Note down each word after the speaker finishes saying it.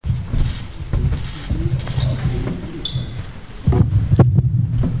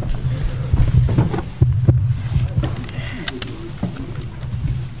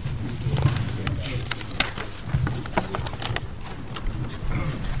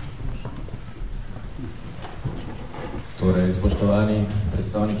Torej, spoštovani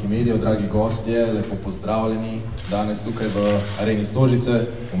predstavniki medijev, dragi gostje, lepo pozdravljeni danes tukaj v Areni Stožice,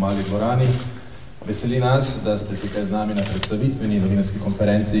 v mali dvorani. Veseli nas, da ste tukaj z nami na predstavitveni novinarski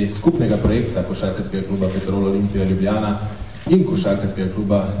konferenci skupnega projekta košarkarskega kluba Petrol Olimpija Ljubljana in košarkarskega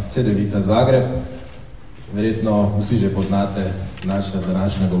kluba Cedevita Zagreb. Verjetno vsi že poznate naša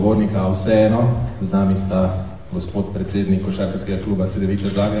današnja govornika, a vseeno z nami sta gospod predsednik košarkarskega kluba Cedevita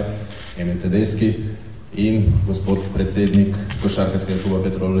Zagreb, Emil Tedeschi, in gospod predsednik košarkarskega kluba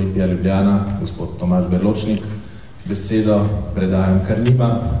Petrol Olimpija Ljubljana, gospod Tomaž Berločnik. Besedo predajam kar njima.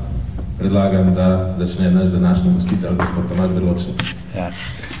 Predlagam, da začne naš današnji gostitelj, gospod Tomaž Berločnik. Ja.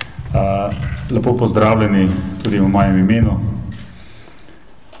 Lepo pozdravljeni tudi v mojem imenu.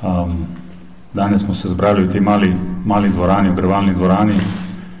 Danes smo se zbrali v tej mali dvorani, v grevalni dvorani,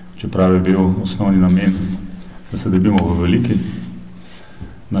 čeprav je bil osnovni namen, da se dobimo v veliki.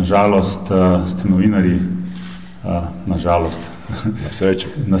 Nažalost ste novinarji,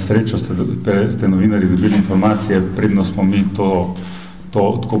 na srečo ste novinarji dobili informacije, predno smo mi to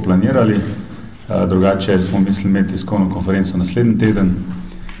tako planirali, drugače smo mislili imeti tiskovno konferenco naslednji teden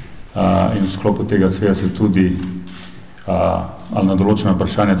in v sklopu tega seveda se tudi ali na določena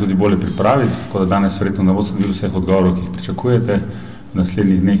vprašanja tudi bolje pripraviti, tako da danes verjetno ne boste dobili vseh odgovorov, ki jih pričakujete, v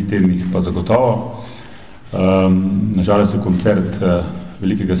naslednjih dneh, tednih pa zagotovo. Nažalost je koncert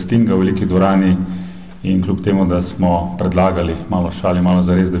velikega Stinga v veliki dvorani in kljub temu, da smo predlagali, malo šali, malo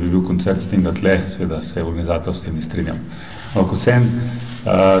zares, da bi bil koncert Stinga tle, seveda se organizator s tem ne strinjam. Ampak vsem,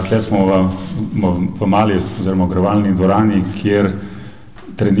 tle smo v mali oziroma grevalni dvorani, kjer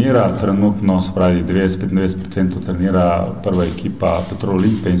trenira trenutno, se pravi 90-95% trenira prva ekipa Petrol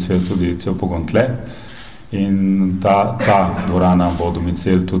Olimpije in seveda tudi cel pogon tle. In ta dvorana bo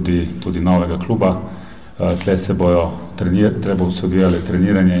domicil tudi novega kluba. Tle se bojo odvijale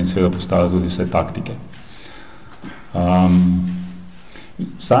treniranje in seveda postavljali tudi vse taktike.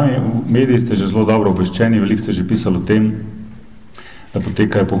 Sami mediji ste že zelo dobro obveščeni, veliko ste že pisali o tem, da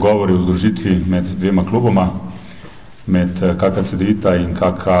potekajo pogovori o združitvi med dvema kluboma, med kkcedevita in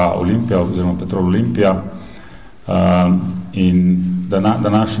Olimpija oziroma Petrol Olimpija. In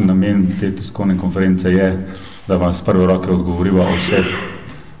današnji namen te tiskovne konference je, da vam z prve roke odgovoriva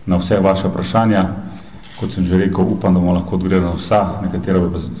na vse vaše vprašanja. Kot sem že rekel, upam, da bomo lahko odgovorili na vsa, nekatera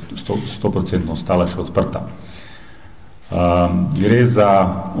bi pa 100% ostala še odprta. Gre za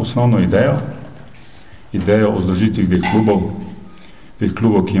osnovno idejo o združitvi dveh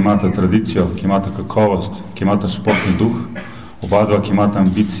klubov, ki imata tradicijo, ki imata kakovost, ki imata športni duh, oba dva, ki imata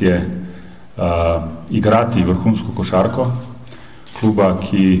ambicije igrati vrhunsko košarko, kluba,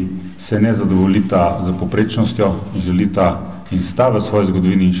 ki se ne zadovoljita za povprečnostjo in želita in sta v svoji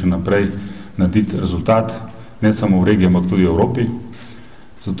zgodovini in še naprej narediti rezultat, ne samo v regiji, ampak tudi v Evropi.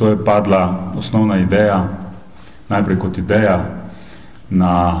 Zato je padla osnovna ideja, najprej kot ideja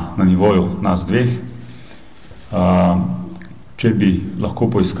na nivoju nas dveh, če bi lahko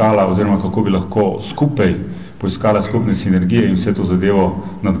poiskala, oziroma kako bi lahko skupaj poiskala skupne sinergije in vse to zadevo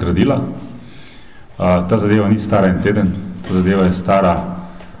nadgradila. Ta zadeva ni stara en teden, ta zadeva je stara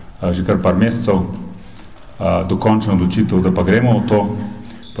že kar par mesecev, dokončna odločitev, da pa gremo v to,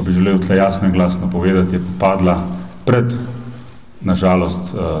 pa bi želel tle jasno in glasno povedati, je padla pred,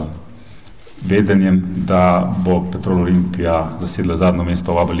 nažalost, vedenjem, da bo Petrol Olimpija zasedla zadnjo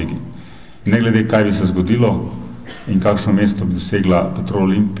mesto v ABA ligi. Ne glede, kaj bi se zgodilo in kakšno mesto bi dosegla Petrol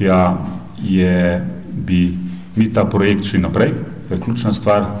Olimpija, bi mi ta projekt šli naprej. To je ključna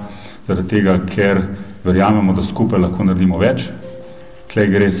stvar, zaradi tega, ker verjamemo, da skupaj lahko naredimo več. Tle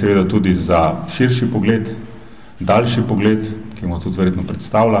gre seveda tudi za širši pogled, daljši pogled, ki bomo tudi verjetno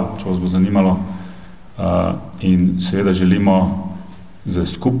predstavlja, če vas bo zanimalo. In seveda želimo z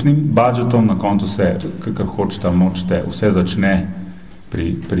skupnim budžetom, na koncu se, kakor hočete, močete, vse začne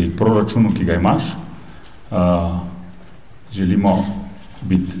pri proračunu, ki ga imaš. Želimo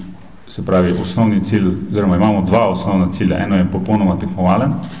biti, se pravi, osnovni cilj, oziroma imamo dva osnovna cilja. Eno je popolnoma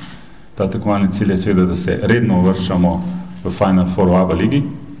tekmovalen. Ta tekmovalni cilj je seveda, da se redno uvrščamo v Final Four v ABA ligi,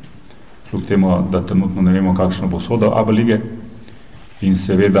 kljub temu, da trenutno ne vemo, kakšno bo usoda ABA lige, in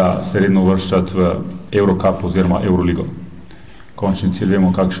seveda se redno uvrščati v Eurocup oziroma Euroligo. Končni cilj vemo,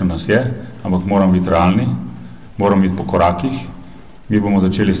 kakšen nas je, ampak moramo biti realni, moramo biti po korakih. Mi bomo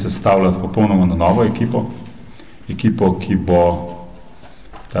začeli sestavljati popolnoma na novo ekipo, ki bo,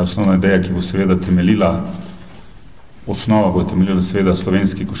 ta osnovna ideja, ki bo seveda temeljila, osnova bo temeljila seveda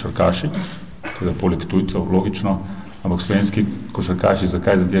slovenski košarkaši, teda poleg tujcev, logično, ampak slovenski košarkaši,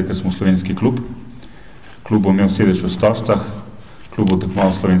 zakaj? Zato, ker smo slovenski klub. Klub bo imel sedež v Stožcah, klub bo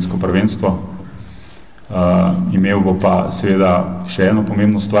tekmoval slovensko prvenstvo, imel bo pa seveda še eno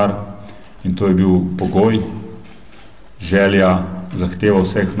pomembno stvar in to je bil pogoj želja, zahteva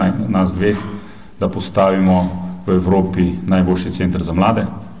vseh nas dveh, da postavimo v Evropi najboljši center za mlade.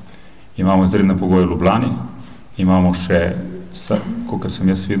 Imamo izredne pogoje v Ljubljani, imamo še, kakor sem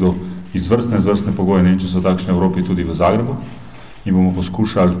jaz videl, izvrstne pogoje, ne vem, če so takšne v Evropi, tudi v Zagrebu, in bomo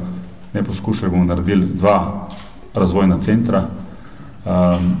bomo naredili 2 razvojna centra,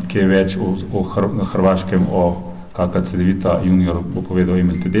 ki je več na Hrvaškem o kkcedevita junior bo povedal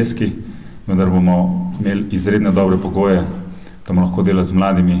Emil Tedeschi, vendar bomo imeli izredne dobre pogoje, da bomo lahko delali z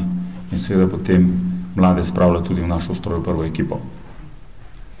mladimi in seveda potem mlade spravljati tudi v našo strojo prvo ekipo.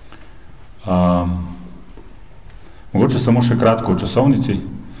 Mogoče samo še kratko v časovnici.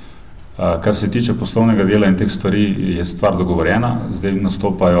 Kar se tiče poslovnega dela in teh stvari, je stvar dogovorjena. Zdaj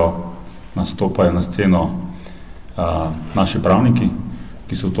nastopajo na sceno naši pravniki,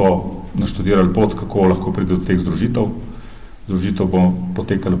 ki so to naštudirali pot, kako lahko pride do teh združitev. Združitev bo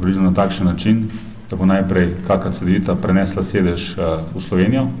potekala približno na takšen način, da bo najprej kkcedevita prenesla sedež v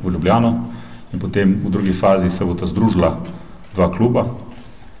Slovenijo, v Ljubljano, in potem v drugi fazi se bo ta združila 2 kluba,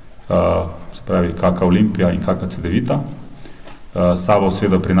 se pravi KK Olimpija in kkcedevita. Sabo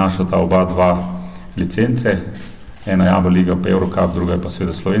seveda prinašata oba 2 licence, ena je ABA liga, pa Eurocup, druga je pa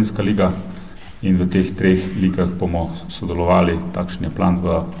seveda Slovenska liga, in v teh 3 ligah bomo sodelovali, takšen je plan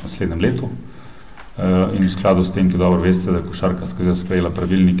v naslednjem letu. In v skladu s tem, ki dobro veste, da je košarkarska zveza sprejela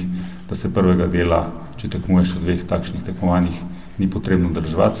pravilnik, da se prvega dela, če tekmuješ v 2 takšnih tekmovanjih, ni potrebno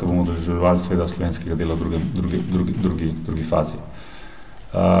udeleževati, se bomo udeleževali seveda slovenskega dela v drugi fazi.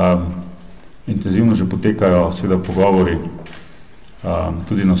 Intenzivno že potekajo seveda pogovori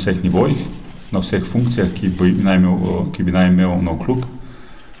tudi na vseh nivojih, na vseh funkcijah, ki bi naj imel nov klub.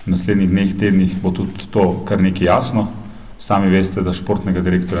 V naslednjih dneh, tednih bo tudi to kar nekaj jasno. Sami veste, da športnega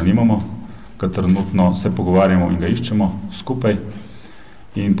direktorja nimamo, ker trenutno se pogovarjamo in ga iščemo skupaj.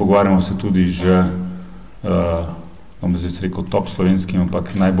 In pogovarjamo se tudi že, bom zdaj rekel, top slovenskim,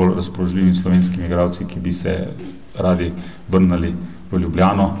 ampak najbolj razpoložljivim slovenskim igralci, ki bi se radi vrnili v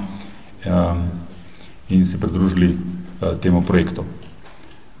Ljubljano in se pridružili temu projektu.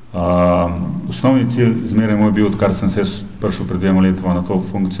 Osnovni cilj zmeraj moj bil, odkar sem se prišel pred 2 letoma na to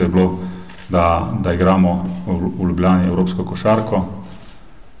funkcijo, je bilo, da igramo v Ljubljani evropsko košarko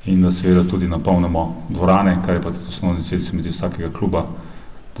in da seveda tudi napolnimo dvorane, kar je pa tudi osnovni cilj, se mi zdi, vsakega kluba,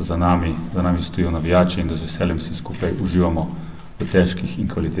 da za nami stojijo navijači in da z veseljem si skupaj uživamo v težkih in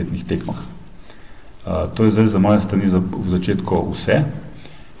kvalitetnih tekmah. To je zdaj za moje strani v začetku vse.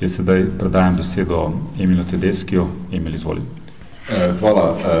 Jaz sedaj predajam besedo Emilu Tedeschiju. Emil, izvoli.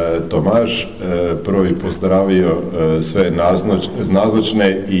 Hvala, Tomaž. Prvo bih pozdravio sve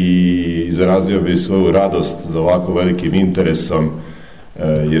nazočne i izrazio bih svoju radost za ovako velikim interesom,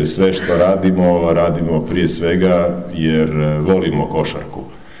 jer sve što radimo prije svega jer volimo košarku.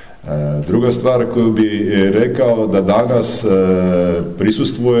 Druga stvar koju bih rekao, da danas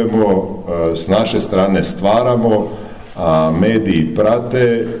prisustvujemo, s naše strane stvaramo, a mediji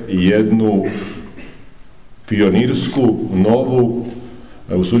prate jednu pionirsku, novu,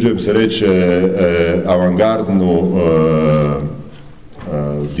 usuđujem se reći avangardnu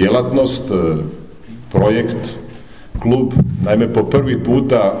djelatnost, projekt, klub. Naime, po prvi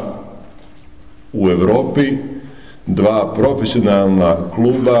puta u Europi 2 profesionalna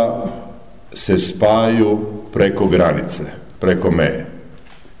kluba se spajaju preko granice, preko meje.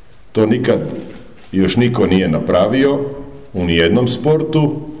 To nikad još niko nije napravio u nijednom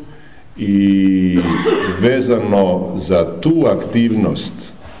sportu i vezano za tu aktivnost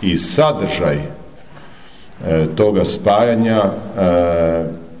i sadržaj toga spajanja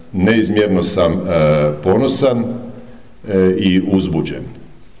neizmjerno sam ponosan i uzbuđen.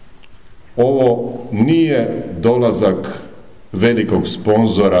 Ovo nije dolazak velikog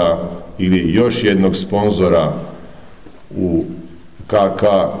sponzora ili još jednog sponzora u KK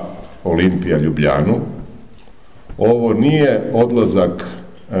Olimpija Ljubljanu. Ovo nije odlazak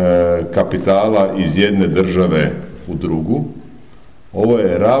kapitala iz jedne države u drugu. Ovo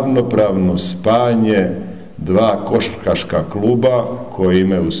je ravnopravno spajanje 2 košarkaška kluba koji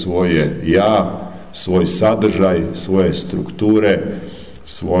imaju svoje ja, svoj sadržaj, svoje strukture,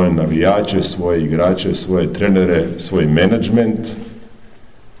 svoje navijače, svoje igrače, svoje trenere, svoj menadžment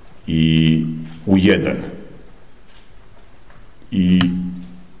i u jedan. I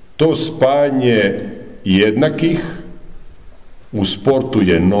to spajanje jednakih u sportu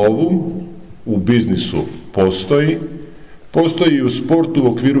je novum, u biznisu postoji i u sportu u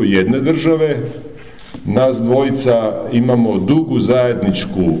okviru jedne države. Nas dvojica imamo dugu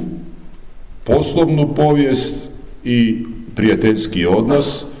zajedničku poslovnu povijest i prijateljski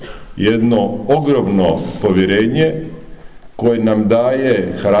odnos, jedno ogromno povjerenje koje nam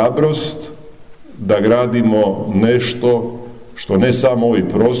daje hrabrost da gradimo nešto što ne samo ovi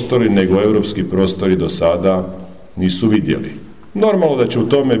prostori, nego europski prostori do sada nisu vidjeli. Normalno da će u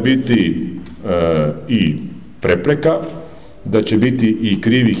tome biti i prepreka, da će biti i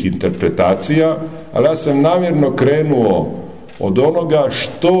krivih interpretacija, ali ja sam namjerno krenuo od onoga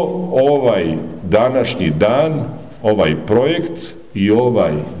što ovaj današnji dan, ovaj projekt i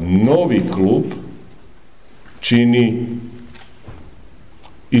ovaj novi klub čini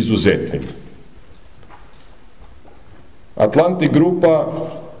izuzetnim. Atlantic grupa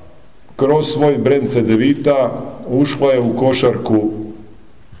kroz svoj brand Cedevita ušla je u košarku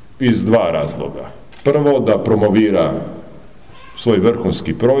iz dva razloga. Prvo, da promovira svoj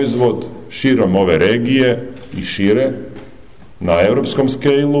vrhunski proizvod širom ove regije i šire na europskom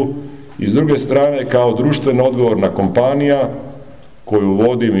skejlu, i s druge strane kao društveno odgovorna kompanija koju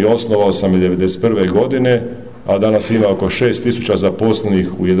vodim i osnovao sam 1991. godine, a danas ima oko 6.000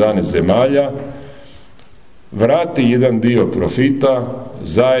 zaposlenih u 11 zemalja, vrati jedan dio profita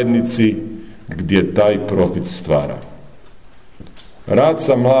zajednici gdje taj profit stvara. Rad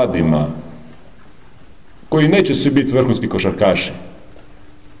sa mladima, koji neće svi biti vrhunski košarkaši,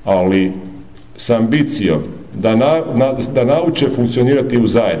 ali s ambicijom da nauče funkcionirati u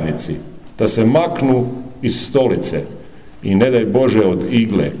zajednici, da se maknu iz stolice i ne daj Bože od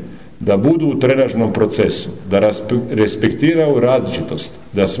igle, da budu u trenažnom procesu, da respektiraju različitost,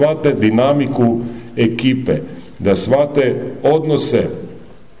 da shvate dinamiku ekipe, da shvate odnose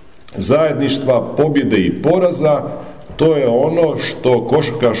zajedništva, pobjede i poraza. To je ono što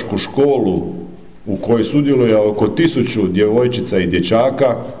košarkašku školu u kojoj sudjeluje oko 1000 djevojčica i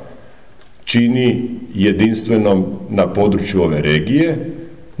dječaka čini jedinstvenom na području ove regije.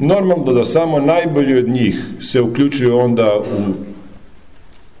 Normalno da samo najbolji od njih se uključuju onda u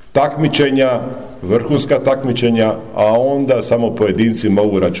takmičenja, vrhunska takmičenja, a onda samo pojedinci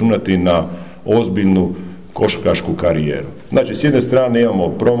mogu računati na ozbiljnu košarkašku karijeru. Znači, s jedne strane imamo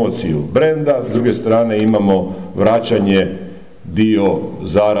promociju brenda, s druge strane imamo vraćanje dio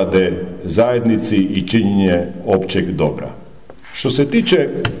zarade zajednici i činjenje općeg dobra. Što se tiče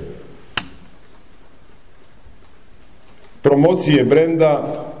promocije brenda,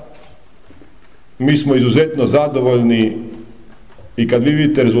 mi smo izuzetno zadovoljni i kad vi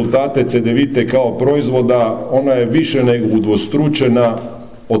vidite rezultate Cedevite kao proizvoda, ona je više nego udvostručena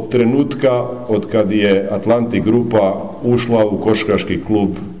od trenutka od kad je Atlantic grupa ušla u košarkaški klub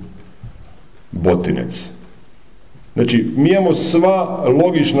Botinec. Znači, mi imamo sva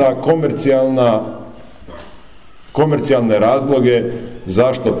logična komercijalne razloge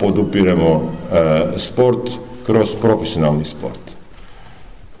zašto podupiremo sport kroz profesionalni sport.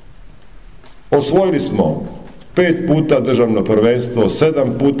 Osvojili smo 5 puta državno prvenstvo,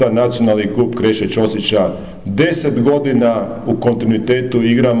 7 puta nacionalni kup Kreše Ćosića, 10 godina u kontinuitetu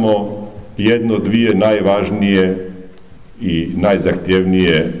igramo jedno, dvije najvažnije i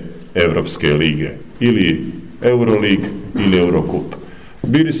najzahtjevnije evropske lige, ili Euroleague ili Eurocup.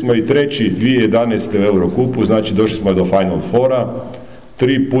 Bili smo i treći 2011. u Eurocupu, znači došli smo do Final Fora,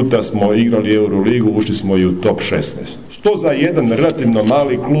 3 puta smo igrali Euroligu, ušli smo i u top 16. To za jedan relativno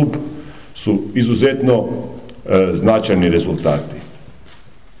mali klub su izuzetno značajni rezultati.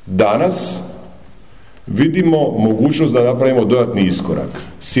 Danas vidimo mogućnost da napravimo dodatni iskorak.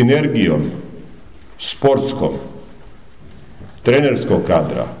 Sinergijom sportskom, trenerskog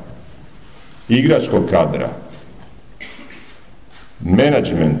kadra, igračkog kadra,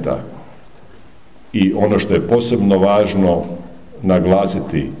 menadžmenta i ono što je posebno važno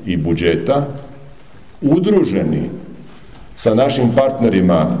naglasiti i budžeta, udruženi sa našim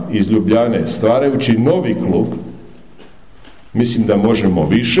partnerima iz Ljubljane stvarajući novi klub, mislim da možemo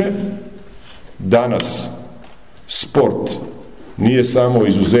više. Danas sport nije samo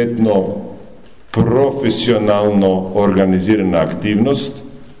izuzetno profesionalno organizirana aktivnost,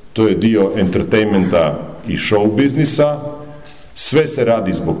 to je dio entertainmenta i show biznisa, sve se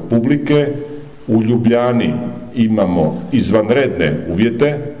radi zbog publike. U Ljubljani imamo izvanredne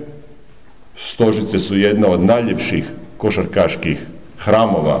uvjete, Stožice su jedna od najljepših košarkaških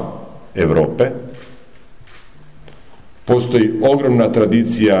hramova Europe. Postoji ogromna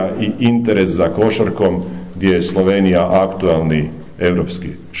tradicija i interes za košarkom gdje je Slovenija aktualni europski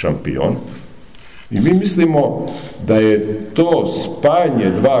šampion. I mi mislimo da je to spajanje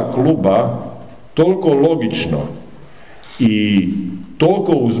dva kluba toliko logično i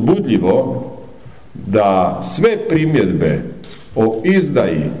toliko uzbudljivo da sve primjedbe o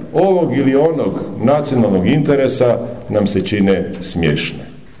izdaji ovog ili onog nacionalnog interesa nam se čine smiješne.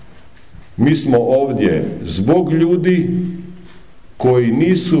 Mi smo ovdje zbog ljudi koji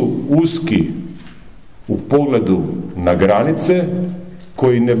nisu uski u pogledu na granice,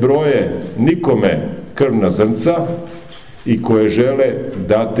 koji ne broje nikome krvna zrnca i koje žele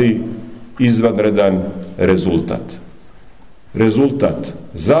dati izvanredan rezultat. Rezultat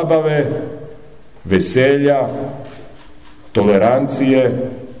zabave, veselja, tolerancije,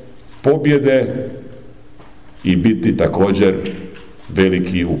 pobjede i biti također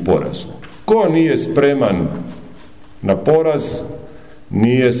veliki u porazu. Ko nije spreman na poraz,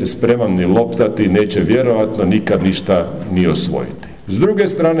 nije se spreman ni loptati, neće vjerojatno nikad ništa ni osvojiti. S druge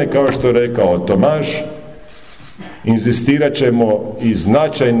strane, kao što je rekao Tomaž, inzistirat ćemo i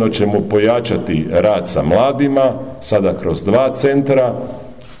značajno ćemo pojačati rad sa mladima, sada kroz 2 centra,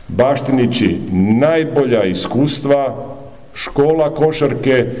 baštinići najbolja iskustva škola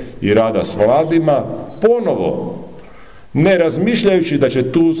košarke i rada s mladima, ponovo ne razmišljajući da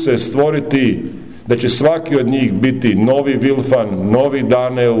će tu se stvoriti, da će svaki od njih biti novi Vilfan, novi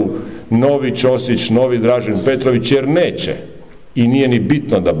Daneu, novi Ćosić, novi Dražen Petrović, jer neće i nije ni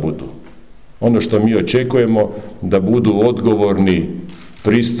bitno da budu. Ono što mi očekujemo da budu odgovorni,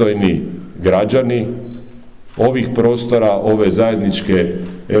 pristojni građani ovih prostora, ove zajedničke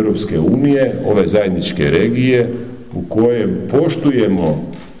Europske unije, ove zajedničke regije u kojem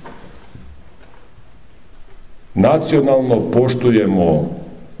poštujemo nacionalno, poštujemo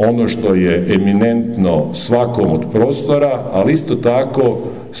ono što je eminentno svakom od prostora, ali isto tako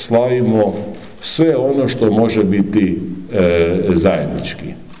slavimo sve ono što može biti zajednički.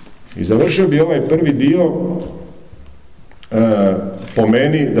 I završio bi ovaj prvi dio po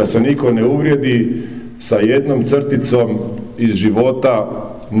meni, da se niko ne uvrijedi, sa jednom crticom iz života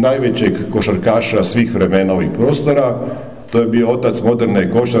najvećeg košarkaša svih vremena ovih prostora. To je bio otac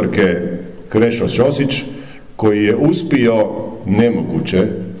moderne košarke Krešo Ćosić, koji je uspio nemoguće,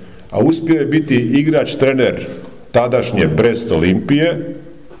 a uspio je biti igrač, trener tadašnje Brest Olimpije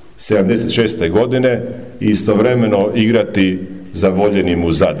 76. godine i istovremeno igrati za voljeni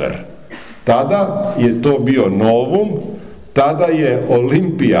mu Zadar. Tada je to bio novum, tada je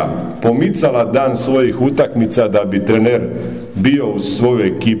Olimpija pomicala dan svojih utakmica da bi trener bio uz svoju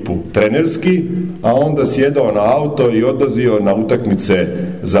ekipu trenerski, a onda sjedao na auto i odlazio na utakmice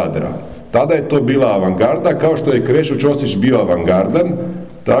Zadra. Tada je to bila avangarda, kao što je Krešo Ćosić bio avangardan,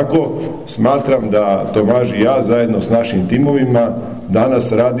 tako smatram da Tomaž i ja zajedno s našim timovima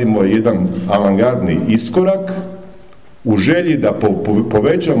danas radimo jedan avangardni iskorak u želji da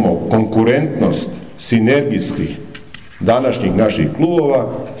povećamo konkurentnost sinergijskih današnjih naših klubova,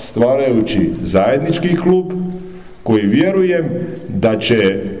 stvarajući zajednički klub koji vjerujem da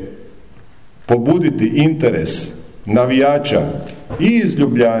će pobuditi interes navijača i iz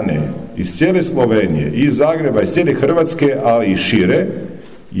Ljubljane, iz cijele Slovenije, iz Zagreba, iz cijele Hrvatske, ali i šire,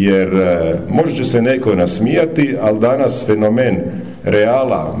 jer možda će se neko nasmijati, ali danas fenomen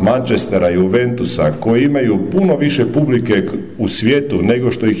Reala, Manchestera i Juventusa, koji imaju puno više publike u svijetu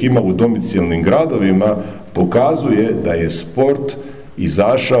nego što ih ima u domicilnim gradovima, pokazuje da je sport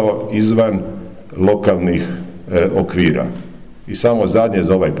izašao izvan lokalnih okvira. I samo zadnje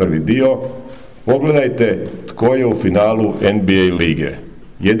za ovaj prvi dio, pogledajte tko je u finalu NBA lige.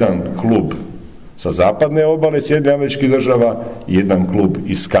 Jedan klub sa zapadne obale Sjedinjenih Američkih Država i jedan klub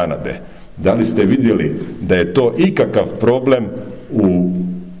iz Kanade. Da li ste vidjeli da je to ikakav problem u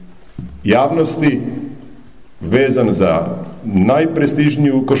javnosti vezan za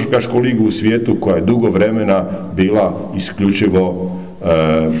najprestižniju košarkašku ligu u svijetu, koja je dugo vremena bila isključivo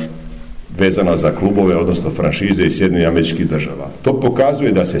vezana za klubove, odnosno franšize iz Sjedinjenih Američkih Država. To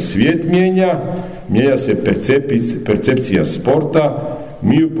pokazuje da se svijet mijenja se percepcija sporta,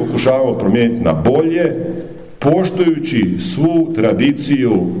 mi ju pokušavamo promijeniti na bolje, poštujući svu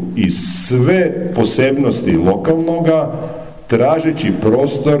tradiciju i sve posebnosti lokalnoga, tražeći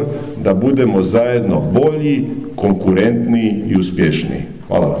prostor da budemo zajedno bolji, konkurentniji i uspješniji.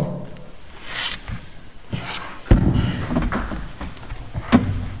 Hvala vam.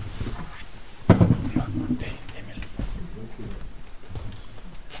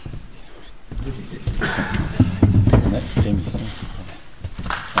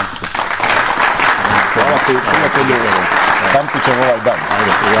 Pamtit ćemo ovaj dan.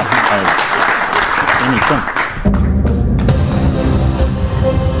 Ajde. Nisam.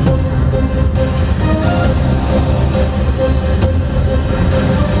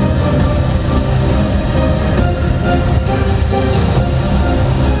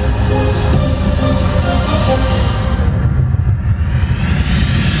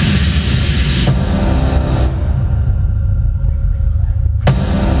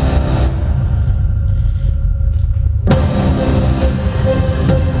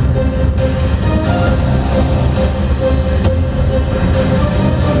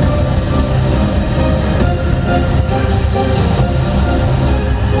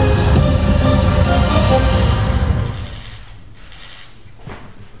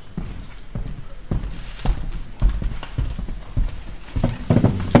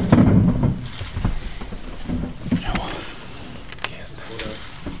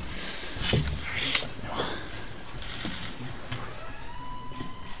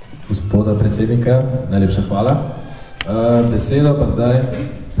 gospoda predsednika, najlepša hvala. Besedo pa zdaj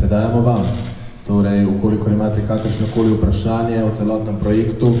predajamo vam. Torej, ukolikor imate kakršnokoli vprašanje o celotnem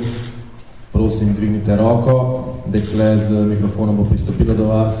projektu, prosim, dvignite roko, dekle z mikrofonom bo pristopilo do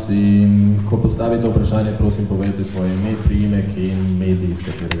vas in ko postavite vprašanje, prosim, povejte svoje ime, priimek in medij, iz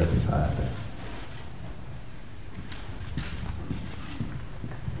katerega prihajate.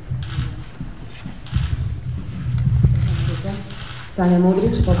 Sanja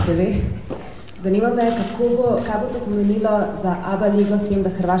Modrič, Pop TV. Zanima me, kaj bo to pomenilo za ABA ligo s tem, da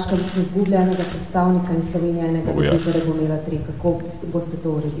Hrvaška v bistvu izgublja enega predstavnika in Slovenija enega, da torej bo imela 3. Kako boste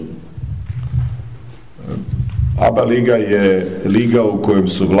to uredili? ABA liga je liga u kojem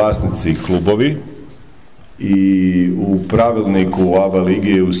su vlasnici klubovi i u pravilniku ABA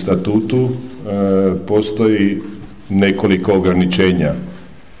lige i u statutu postoji nekoliko ograničenja.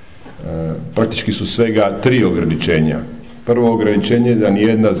 Praktički su svega 3 ograničenja. Prvo ograničenje je da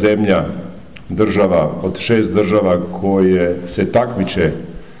nijedna zemlja, država od 6 država koje se takmiče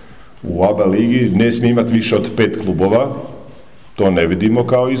u ABA ligi ne smije imati više od 5 klubova. To ne vidimo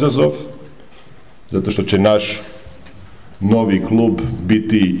kao izazov, zato što će naš novi klub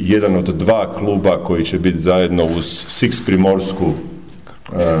biti jedan od 2 kluba koji će biti zajedno uz Six Primorsku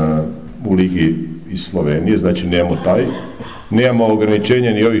u ligi iz Slovenije, znači nemamo taj. Nemamo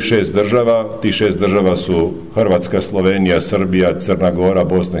ograničenja ni ovih 6 država, ti 6 država su Hrvatska, Slovenija, Srbija, Crna Gora,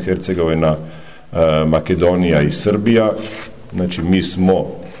 Bosna i Hercegovina, Makedonija i Srbija. Znači mi smo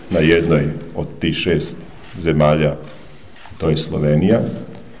na jednoj od tih 6 zemalja, to je Slovenija.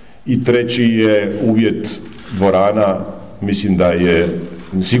 I treći je uvjet dvorana, mislim da je,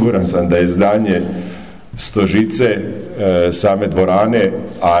 siguran sam da je zdanje Stožice same dvorane,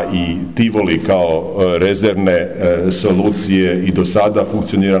 a i Tivoli kao rezervne solucije i do sada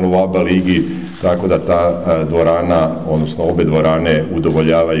funkcionirano u ABA ligi, tako da ta dvorana, odnosno obe dvorane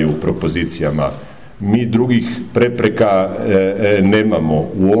udovoljavaju propozicijama. Mi drugih prepreka nemamo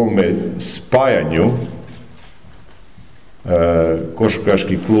u ovome spajanju.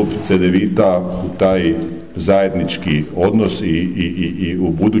 Košarkaški klub Cedevita u taj zajednički odnos i u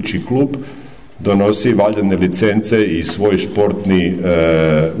budući klub donosi valjane licence i svoj športni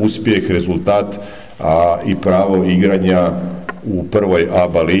uspjeh, rezultat, a i pravo igranja u prvoj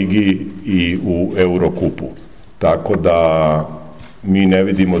ABA ligi i u Eurokupu. Tako da mi ne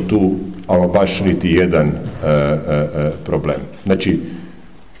vidimo tu ama baš niti jedan problem. Znači,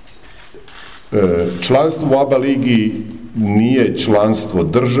 članstvo u ABA ligi nije članstvo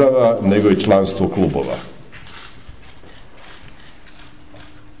država, nego je članstvo klubova.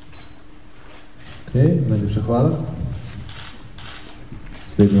 Ok, najljepša hvala.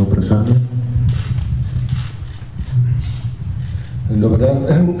 Slednje vprašanje. Dobar dan,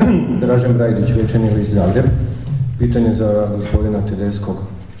 Dražen Brajdić, Večernji list Zagreb. Pitanje za gospodina Tedeskog.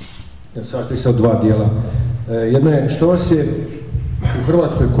 Sastoji se od 2 dijela. Jedno je, što vas je u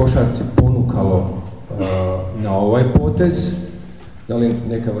hrvatskoj košarci ponukalo na ovaj potez, da li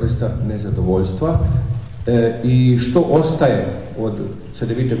neka vrsta nezadovoljstva, i što ostaje od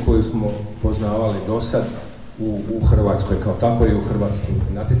Cedevite koju smo poznavali do sad u Hrvatskoj, kao tako i u hrvatskim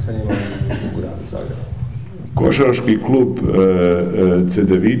natjecanjima u gradu Zagrebu? Košarkaški klub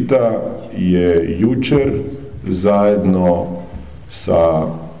Cedevita je jučer zajedno sa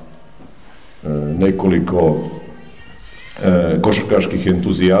nekoliko košarkaških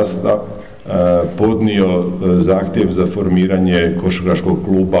entuzijasta podnio zahtjev za formiranje košarkaškog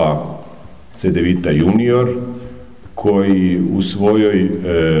kluba Cedevita Junior, koji u svojoj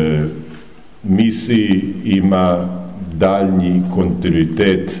misiji ima daljnji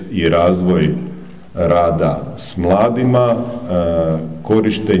kontinuitet i razvoj rada s mladima,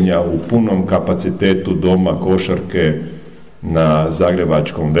 korištenja u punom kapacitetu doma košarke na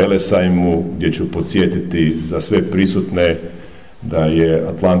Zagrebačkom velesajmu, gdje ću podsjetiti za sve prisutne da je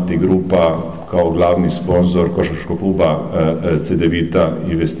Atlantic Grupa kao glavni sponzor košarkaškog kluba Cedevita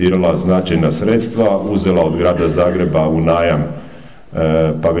investirala značajna sredstva, uzela od grada Zagreba u najam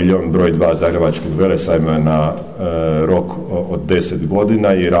paviljon broj 2 Zagrebačkog velesajma na rok od 10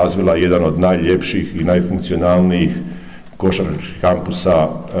 godina i razvila jedan od najljepših i najfunkcionalnijih košarkaških kampusa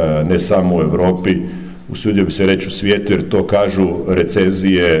ne samo u Europi, usudio bi se reći u svijetu, jer to kažu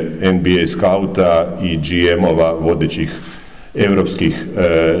recenzije NBA skauta i GM-ova vodećih europskih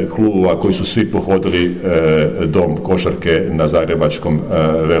klubova koji su svi pohodili dom košarke na Zagrebačkom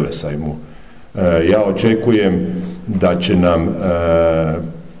velesajmu. Ja očekujem da će nam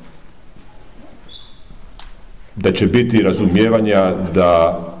da će biti razumijevanja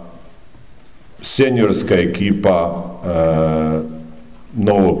da seniorska ekipa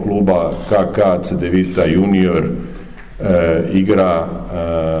novog kluba KK Cedevita Junior igra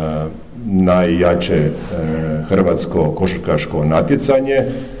najjače hrvatsko košarkaško natjecanje,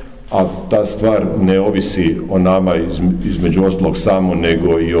 a ta stvar ne ovisi o nama između ostalog samo,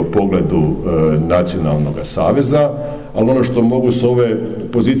 nego i o pogledu Nacionalnog saveza, ali ono što mogu s ove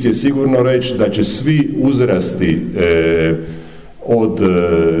pozicije sigurno reći, da će svi uzrasti od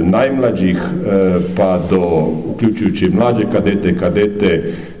najmlađih pa do, uključujući mlađe kadete,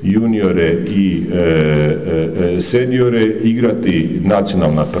 juniore i seniore, igrati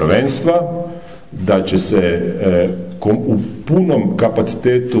nacionalna prvenstva, da će se u punom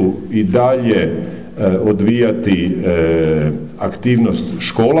kapacitetu i dalje odvijati aktivnost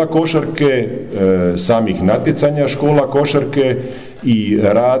škola košarke, samih natjecanja škola košarke i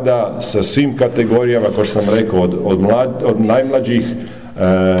rada sa svim kategorijama, kao što sam rekao, od najmlađih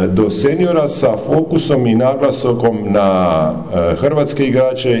do seniora, sa fokusom i naglasom na hrvatske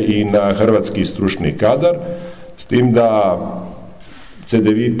igrače i na hrvatski stručni kadar, s tim da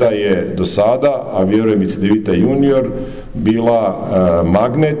Cedevita je do sada, a vjerujem i Cedevita junior, bila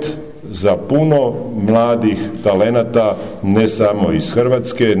magnet za puno mladih talenata, ne samo iz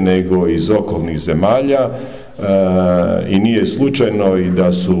Hrvatske, nego iz okolnih zemalja, i nije slučajno i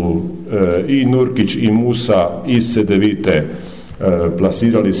da su i Nurkić i Musa iz Cedevite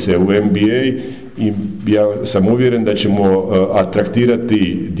plasirali se u NBA, i ja sam uvjeren da ćemo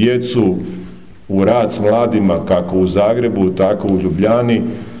atraktirati djecu u rad s mladima, kako u Zagrebu, tako u Ljubljani,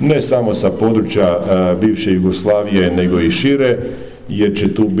 ne samo sa područja bivše Jugoslavije, nego i šire, jer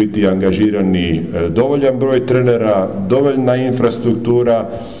će tu biti angažirani dovoljan broj trenera, dovoljna infrastruktura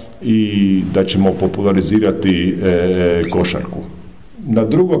i da ćemo popularizirati košarku. Na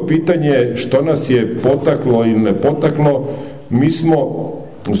drugo pitanje, što nas je potaklo ili ne potaklo, mi smo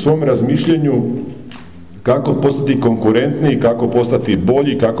u svom razmišljanju kako postati konkurentniji, kako postati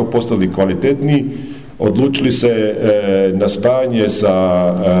bolji, kako postati kvalitetniji, odlučili se na spajanje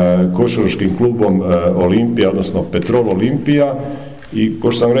sa košarkaškim klubom Olimpija, odnosno Petrol Olimpija, i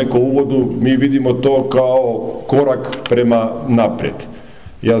kao što sam rekao u uvodu, mi vidimo to kao korak prema naprijed.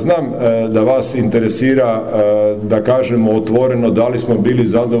 Ja znam da vas interesira da kažemo otvoreno da li smo bili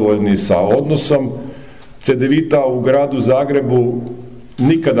zadovoljni sa odnosom. Cedevita u gradu Zagrebu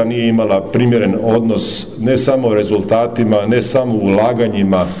nikada nije imala primjeren odnos, ne samo rezultatima, ne samo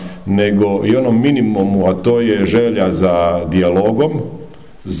ulaganjima, nego i onom minimumu, a to je želja za dijalogom,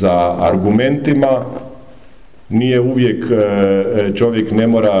 za argumentima. Nije uvijek, čovjek ne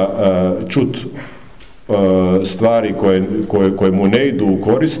mora čuti stvari koje mu ne idu u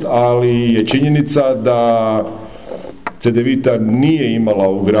korist, ali je činjenica da Cedevita nije imala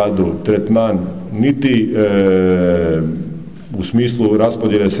u gradu tretman niti u smislu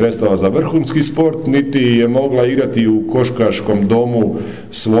raspodjele sredstava za vrhunski sport, niti je mogla igrati u košarkaškom domu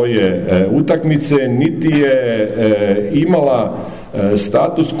svoje utakmice, niti je imala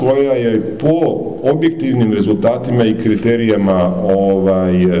status koja je po objektivnim rezultatima i kriterijama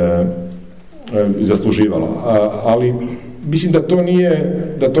zasluživala. Ali mislim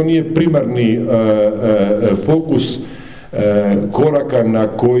da to nije primarni fokus koraka na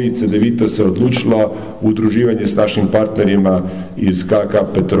koji Cedevita se odlučila udruživanje s našim partnerima iz KK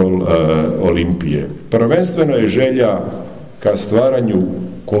Petrol Olimpije. Prvenstveno je želja ka stvaranju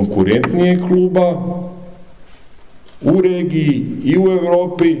konkurentnijeg kluba u regiji i u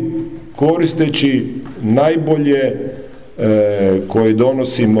Europi, koristeći najbolje koje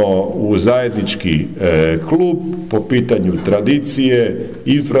donosimo u zajednički klub po pitanju tradicije,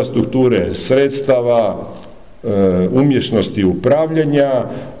 infrastrukture, sredstava, umješnosti upravljanja,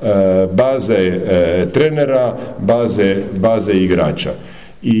 baze trenera, baze igrača.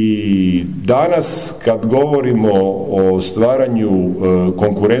 I danas kad govorimo o stvaranju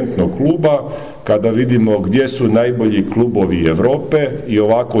konkurentnog kluba, kada vidimo gdje su najbolji klubovi Europe i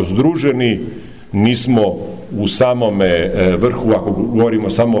ovako združeni, nismo u samome vrhu ako govorimo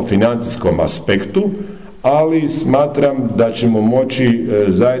samo o financijskom aspektu, ali smatram da ćemo moći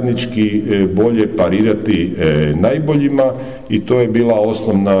zajednički bolje parirati najboljima, i to je bila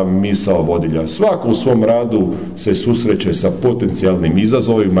osnovna misao vodilja. Svako u svom radu se susreće sa potencijalnim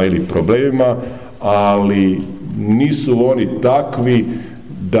izazovima ili problemima, ali nisu oni takvi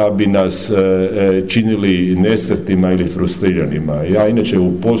da bi nas činili nesretnima ili frustriranima. Ja inače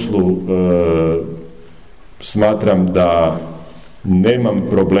u poslu smatram da nemam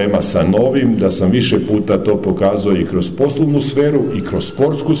problema sa novim, da sam više puta to pokazao i kroz poslovnu sferu i kroz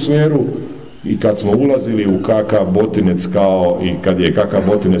sportsku sferu, i kad smo ulazili u KK Botinec, kao i kad je KK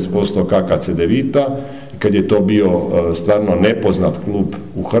Botinec postao KK Cedevita, kad je to bio stvarno nepoznat klub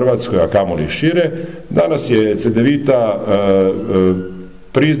u Hrvatskoj, a kamoli šire. Danas je Cedevita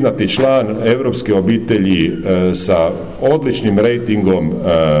priznati član europske obitelji sa odličnim rejtingom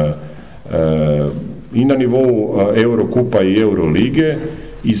i na nivou Eurokupa i Eurolige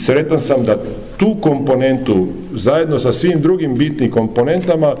i sretan sam da tu komponentu zajedno sa svim drugim bitnim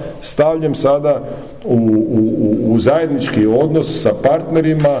komponentama stavljam sada u zajednički odnos sa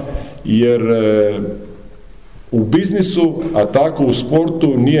partnerima, jer u biznisu, a tako u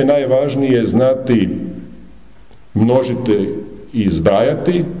sportu, nije najvažnije znati množiti i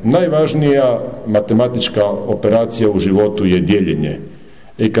zbrajati. Najvažnija matematička operacija u životu je dijeljenje.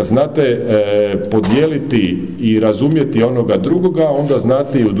 I kad znate podijeliti i razumjeti onoga drugoga, onda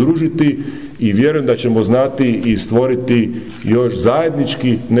znate i udružiti i vjerujem da ćemo znati i stvoriti još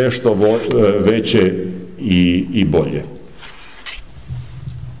zajednički nešto veće i bolje.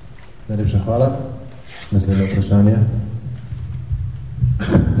 Najlepša hvala. Naslednje vprašanje.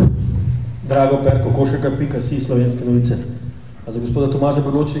 Drago Perko, košarka.si, Slovenske novice. A za gospoda Tomaža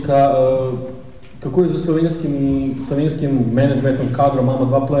Berločnika, kako je za slovenskim menedžmentom kadrom? Imamo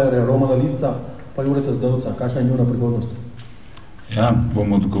dva playerja, Romana Lisca pa Jureta Zdavca. Kakšna je njuna prihodnost? Ja,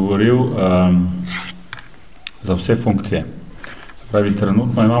 bom odgovoril za vse funkcije. Pravi,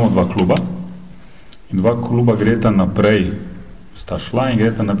 trenutno imamo dva kluba in dva kluba greta naprej, sta šla in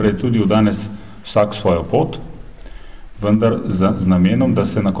greta naprej tudi v danes vsak svojo pot, vendar z namenom, da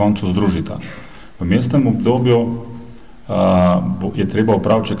se na koncu združita. V mestnem obdobju je treba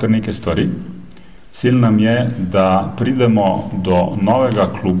opraviti kar nekaj stvari. Cilj nam je, da pridemo do novega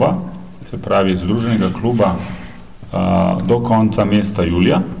kluba, se pravi združenega kluba, do konca meseca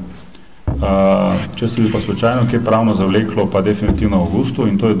julija. Če se bi pa slučajno kaj pravno zavleklo, pa definitivno v avgustu,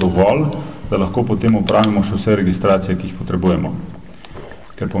 in to je dovolj, da lahko potem upravimo še vse registracije, ki jih potrebujemo.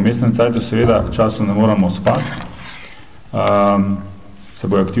 Ker po mestnem cajtu seveda času ne moramo spati, se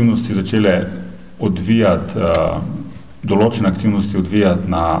bojo aktivnosti začele odvijati, določene aktivnosti odvijati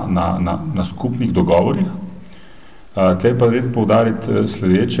na skupnih dogovorih. Tle pa red poudariti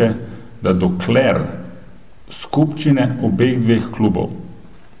sledeče, da dokler skupščine obeh dveh klubov,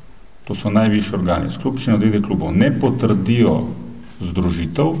 to so najvišji organi, skupščine obeh dveh klubov ne potrdijo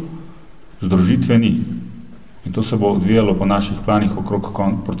združitev, združitve ni. In to se bo odvijalo po naših planih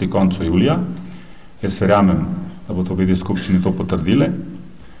proti koncu julija. Jaz verjamem, da bo to obe skupščini to potrdile,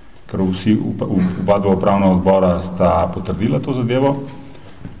 ker oba dva upravna odbora sta potrdila to zadevo.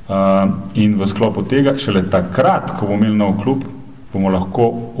 In v sklopu tega, šele takrat, ko bomo imeli nov klub, bomo lahko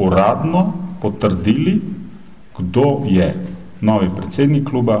uradno potrdili, kdo je novi predsednik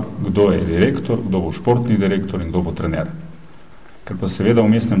kluba, kdo je direktor, kdo bo športni direktor in kdo bo trener. Ker pa seveda v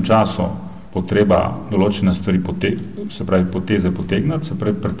mestnem času potreba določene stvari se pravi poteze potegnati, se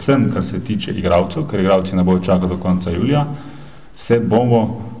pravi predvsem, kar se tiče igralcev, ker igralci ne bojo čakati do konca julija, se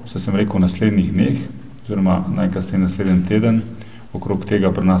bomo, sem rekel, v naslednjih dneh, oziroma najkasneje naslednji teden, okrog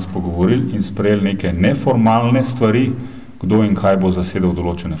tega pri nas pogovorili in sprejeli neke neformalne stvari, kdo in kaj bo zasedal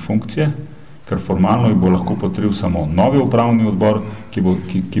določene funkcije, ker formalno bo lahko potrdil samo novi upravni odbor, ki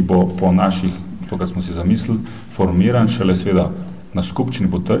bo po naših, to, kar smo si zamislili, formiran šele seveda na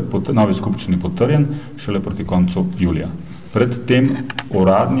novi skupščini potrjen, šele proti koncu julija. Pred tem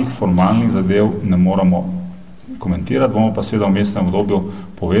uradnih, formalnih zadev ne moramo komentirati, bomo pa seveda v mestnem obdobju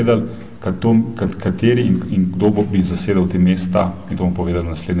povedali, kateri in kdo bi zasedal te mesta, in to bomo povedali v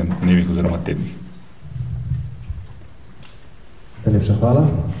naslednjih dnevih oziroma tednih. Najlepša hvala.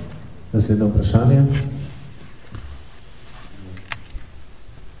 Naslednje vprašanje.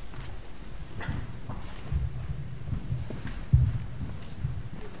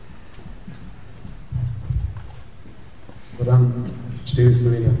 Dan, 4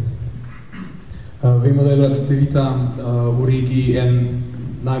 Slovenija. Vemo, da je bila Cedevita v regiji en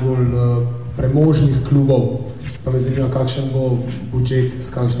najbolj premožnih klubov, pa me zanima, kakšen bo budžet, s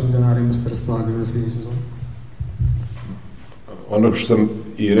kakšnim denarjem boste razpolagali v naslednji sezoni? Ono što sam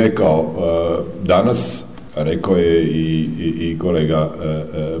i rekao danas, rekao je i kolega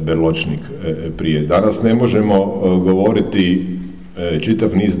Berločnik prije, danas ne možemo govoriti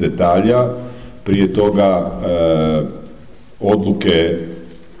čitav niz detalja, prije toga odluke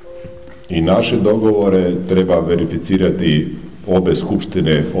i naše dogovore treba verificirati obe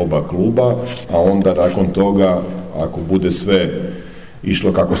skupštine, oba kluba, a onda nakon toga, ako bude sve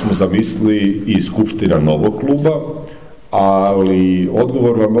išlo kako smo zamislili, i skupština novog kluba, ali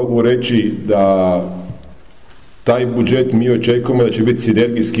odgovor vam mogu reći da taj budžet mi očekujemo da će biti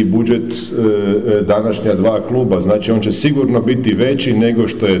sinergijski budžet današnja dva kluba, znači on će sigurno biti veći nego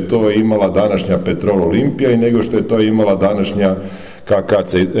što je to imala današnja Petrol Olimpija i nego što je to imala današnja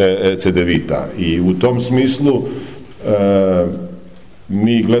kkcedevita. I u tom smislu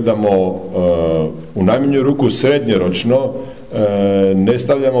mi gledamo u najmanju ruku srednjoročno, ne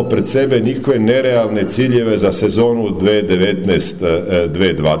stavljamo pred sebe nikakve nerealne ciljeve za sezonu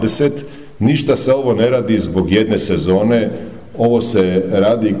 2019-2020, Ništa se ovo ne radi zbog jedne sezone, ovo se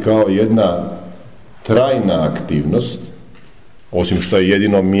radi kao jedna trajna aktivnost, osim što je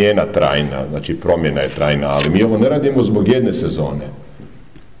jedino mijena trajna, znači promjena je trajna, ali mi ovo ne radimo zbog jedne sezone.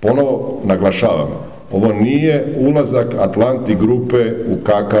 Ponovo naglašavam, ovo nije ulazak Atlanti grupe u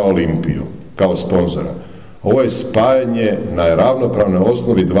KK Olimpiju kao sponzora. Ovo je spajanje na ravnopravnoj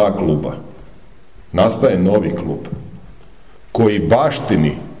osnovi dva kluba. Nastaje novi klub koji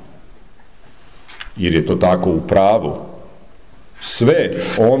baštini, jer je to tako u pravu, sve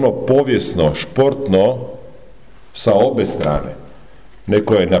ono povijesno, športno sa obe strane.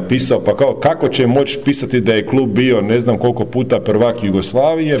 Neko je napisao, pa kao, kako će moći pisati da je klub bio ne znam koliko puta prvak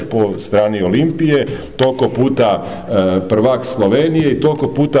Jugoslavije po strani Olimpije, toliko puta prvak Slovenije i toliko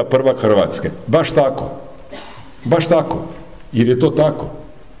puta prvak Hrvatske. Baš tako. Baš tako. Jer je to tako.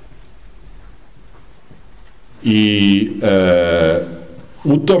 I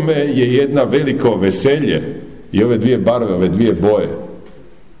u tome je jedna veliko veselje i ove dvije barve, ove dvije boje,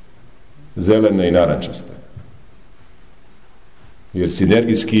 zelene i narančaste. Jer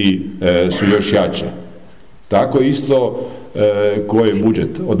sinergijski su još jače. Tako isto koji je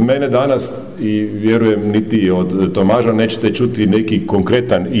budžet. Od mene danas, i vjerujem niti od Tomaža, nećete čuti neki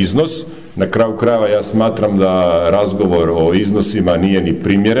konkretan iznos. Na kraju krajeva ja smatram da razgovor o iznosima nije ni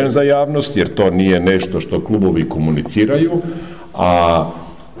primjeren za javnost, jer to nije nešto što klubovi komuniciraju, a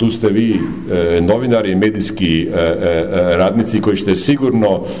tu ste vi novinari i medijski radnici koji ćete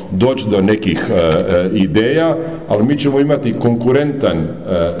sigurno doći do nekih ideja, ali mi ćemo imati konkurentan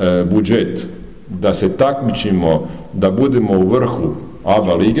budžet da se takmičimo, da budemo u vrhu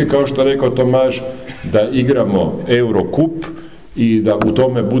ABA lige, kao što je rekao Tomaž, da igramo Eurokup i da u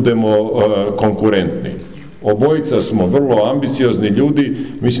tome budemo konkurentni. Obojica smo vrlo ambiciozni ljudi,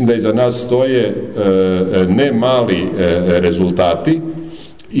 mislim da iza nas stoje ne mali rezultati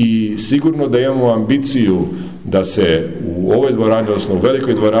i sigurno da imamo ambiciju da se u ovoj dvorani, odnosno u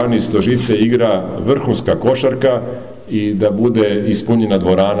velikoj dvorani Stožice igra vrhunska košarka i da bude ispunjena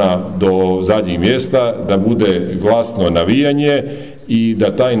dvorana do zadnjih mjesta, da bude glasno navijanje i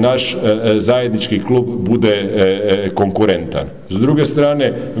da taj naš zajednički klub bude konkurentan. S druge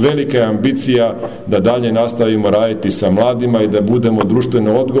strane, velika je ambicija da dalje nastavimo raditi sa mladima i da budemo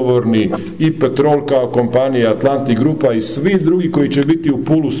društveno odgovorni i Petrol kao kompanija, Atlanti grupa i svi drugi koji će biti u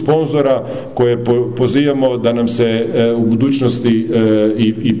pulu sponzora koje pozivamo da nam se u budućnosti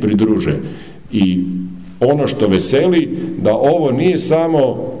i pridruže. I ono što veseli, da ovo nije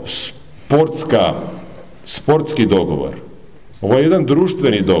samo sportski dogovor. Ovo je jedan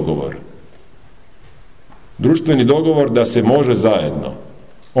društveni dogovor. Društveni dogovor da se može zajedno.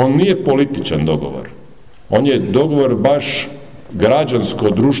 On nije političan dogovor. On je dogovor baš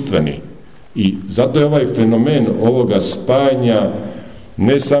građansko-društveni. I zato je ovaj fenomen ovoga spajanja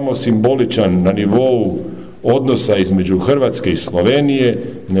ne samo simboličan na nivou odnosa između Hrvatske i Slovenije,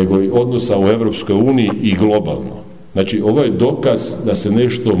 nego i odnosa u Europskoj uniji i globalno. Znači, ovo je dokaz da se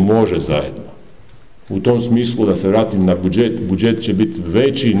nešto može zajedno. U tom smislu, da se vratim na budžet će biti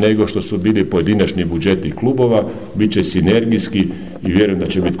veći nego što su bili pojedinačni budžeti klubova, bit će sinergijski i vjerujem da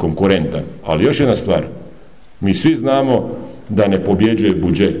će biti konkurentan. Ali još jedna stvar, mi svi znamo da ne pobjeđuje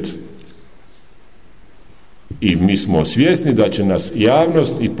budžet. I mi smo svjesni da će nas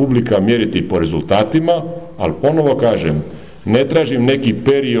javnost i publika mjeriti po rezultatima, ali ponovo kažem, ne tražim neki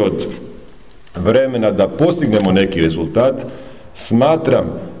period vremena da postignemo neki rezultat, smatram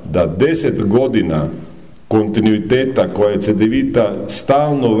da 10 godina kontinuiteta kkcedevita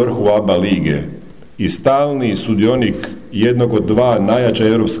stalno u vrhu ABA lige i stalni sudionik jednog od dva najjača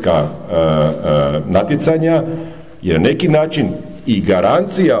europska natjecanja je na neki način i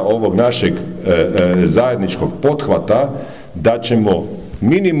garancija ovog našeg zajedničkog pothvata da ćemo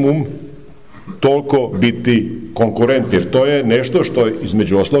minimum toliko biti konkurenti, jer to je nešto što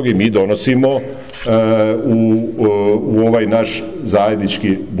između ostalog i mi donosimo u ovaj naš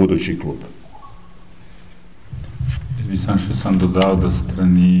zajednički budući klub. Bi še sam dodal, da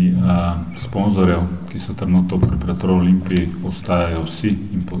strani sponzorjev, ki so trenutno pri Petrol Olimpiji, ostajajo vsi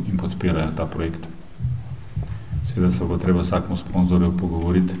in podpirajo ta projekt. Seveda se bo treba vsakmu sponzorju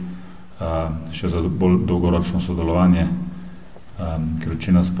pogovoriti še za bolj dolgoročno sodelovanje, ker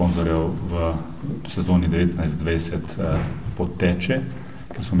večina sponzorjev v sezoni 19-20 poteče,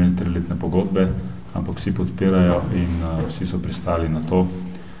 ker smo imeli 3-letne pogodbe, ampak vsi podpirajo in vsi so pristali na to.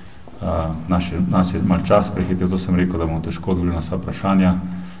 Nas je malo čas prehitel, to sem rekel, da bomo težko odgovorili na vsa vprašanja,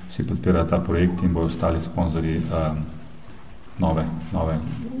 vsi podpirajo ta projekt in bojo ostali sponzorji nove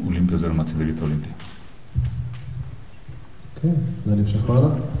Olimpije oziroma Cedevite Olimpije. Okay, najlepša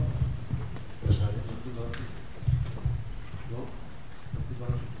hvala.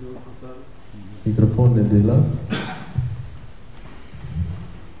 Mikrofon ne dela.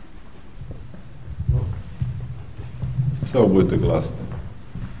 Samo budete glasni.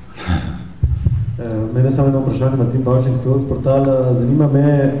 Mene samo jedno vprašanje, Martin Pavčnik, Sovec portal. Zanima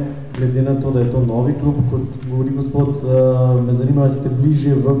me, glede na to, da je to novi klub, kot govori gospod, me zanima, da ste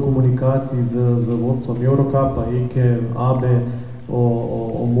bližje v komunikaciji z vodstvom Eurocapa, EKE, ABE,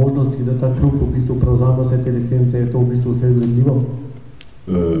 o možnosti, da ta klub v bistvu prevzame vse te licence, je to v bistvu vse izvedljivo?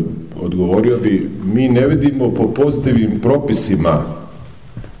 Odgovorio bi, mi ne vidimo po pozitivnim propisima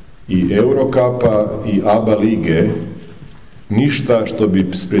i Eurocapa i ABA lige ništa što bi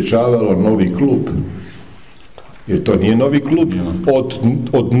sprječavalo novi klub. Jer to nije novi klub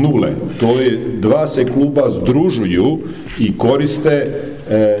od nule. To je, dva se kluba združuju i koriste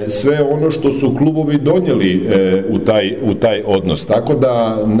sve ono što su klubovi donijeli u taj odnos. Tako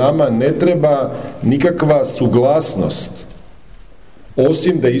da nama ne treba nikakva suglasnost,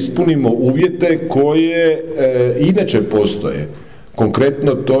 osim da ispunimo uvjete koje inače postoje.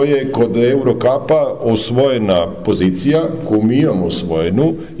 Konkretno to je kod Eurocapa osvojena pozicija koju mi imamo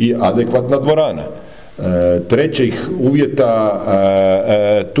osvojenu i adekvatna dvorana. Trećih uvjeta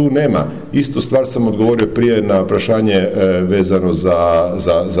tu nema. Isto stvar sam odgovorio prije na prašanje vezano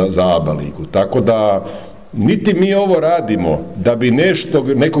za ABA ligu. Tako da niti mi ovo radimo da bi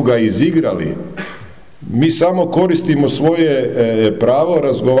nekoga izigrali. Mi samo koristimo svoje pravo,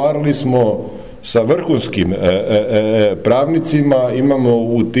 razgovarali smo sa vrhunskim pravnicima, imamo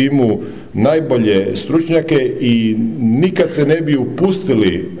u timu najbolje stručnjake i nikad se ne bi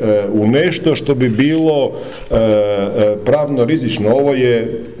upustili u nešto što bi bilo pravno rizično. Ovo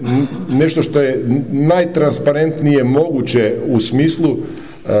je nešto što je najtransparentnije moguće u smislu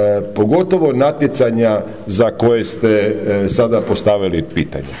pogotovo natjecanja za koje ste sada postavili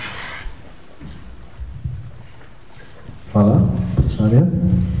pitanje. Hvala. Prašanje?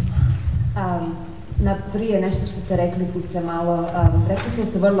 Prije nešto što ste rekli bi se malo, rekli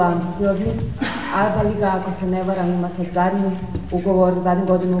ste vrlo ambiciozni. ABA liga, ako se ne varam, ima sad zadnji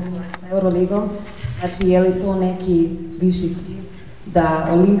godinu s Euroligom. Znači, je li to neki viši cilj da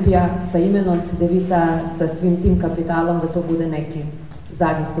Olimpija sa imenom Cedevita, sa svim tim kapitalom, da to bude neki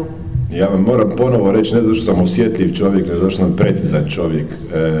zadnji stup? Ja vam moram ponovo reći, ne zato što sam osjetljiv čovjek, ne zato što sam precizan čovjek.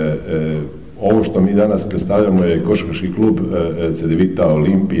 Ovo što mi danas predstavljamo je košarkaški klub Cedevita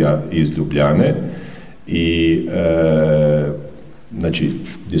Olimpija iz Ljubljane i znači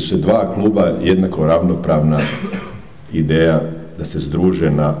gdje su se dva kluba jednako ravnopravna ideja da se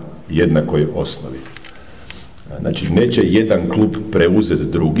združe na jednakoj osnovi. Znači neće jedan klub preuzeti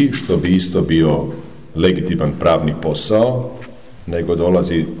drugi, što bi isto bio legitiman pravni posao, nego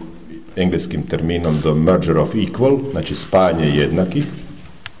dolazi engleskim terminom do merger of equal, znači spajanje jednakih.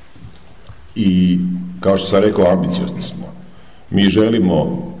 I kao što sam rekao, ambiciozni smo. Mi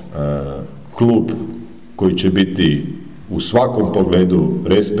želimo klub koji će biti u svakom pogledu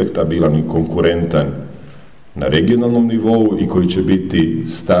respektabilan i konkurentan na regionalnom nivou i koji će biti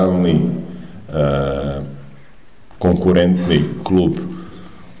stalni konkurentni klub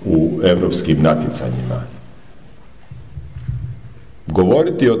u europskim natjecanjima.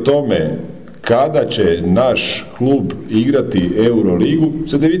 Govoriti o tome kada će naš klub igrati Euroligu,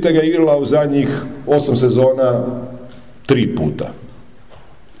 Cedevita ga igrala u zadnjih 8 sezona 3 puta.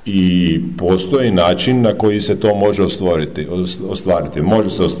 I postoji način na koji se to može ostvariti. Može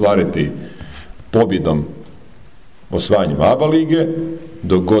se ostvariti pobjedom osvajanjem ABA lige,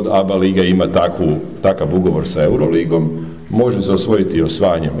 dok god ABA liga ima takav ugovor sa Euroligom, može se osvojiti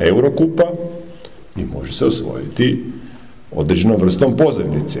osvajanjem Eurokupa i može se osvojiti određenom vrstom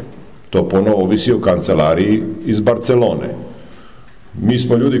pozivnice. To ponovo ovisi o kancelariji iz Barcelone. Mi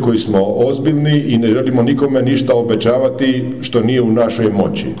smo ljudi koji smo ozbiljni i ne želimo nikome ništa obećavati što nije u našoj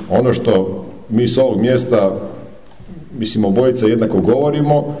moći. Ono što mi s ovog mjesta, mislim, obojica jednako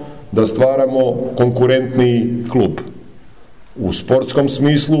govorimo, da stvaramo konkurentni klub u sportskom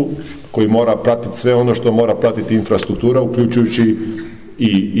smislu koji mora pratiti sve ono što mora pratiti infrastruktura, uključujući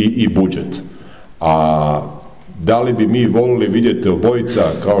i budžet. A da li bi mi volili vidjeti obojica,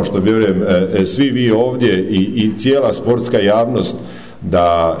 kao što vjerujem svi vi ovdje i cijela sportska javnost,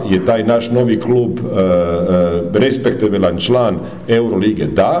 da je taj naš novi klub respektabilan član Eurolige?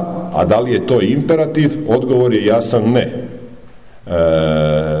 Da. A da li je to imperativ? Odgovor je jasan ne.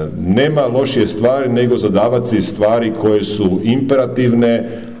 Nema lošije stvari nego zadavati si stvari koje su imperativne,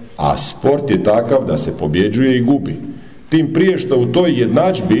 a sport je takav da se pobjeđuje i gubi. Tim prije što u toj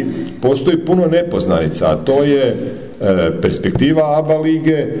jednadžbi postoji puno nepoznanica, a to je perspektiva ABA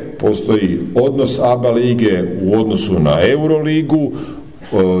lige, postoji odnos ABA lige u odnosu na Euroligu,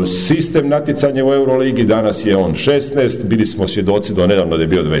 sistem natjecanja u Euroligi, danas je on 16, bili smo svjedoci do nedavno da je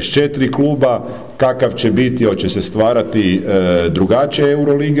bio 24 kluba, kakav će biti, hoće se stvarati drugačija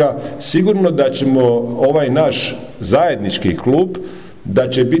Euroliga. Sigurno da ćemo ovaj naš zajednički klub, da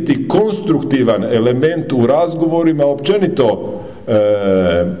će biti konstruktivan element u razgovorima općenito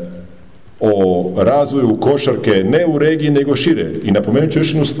o razvoju košarke ne u regiji nego šire. I napomenut ću još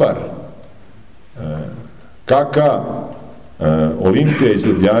jednu stvar. KK Olimpija iz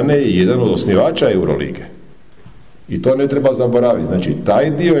Ljubljane je jedan od osnivača Eurolige. I to ne treba zaboraviti. Znači,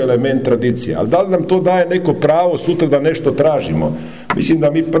 taj dio je element tradicije. Ali da li nam to daje neko pravo sutra da nešto tražimo? Mislim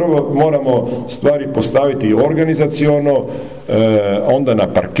da mi prvo moramo stvari postaviti organizaciono, onda na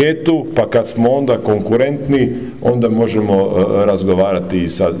parketu, pa kad smo onda konkurentni, onda možemo razgovarati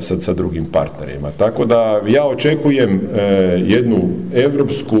sa drugim partnerima. Tako da ja očekujem jednu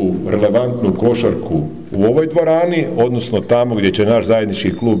evropsku relevantnu košarku u ovoj dvorani, odnosno tamo gdje će naš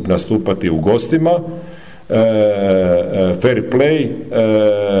zajednički klub nastupati u gostima, fair play,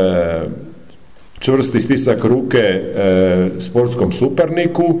 čvrsti stisak ruke sportskom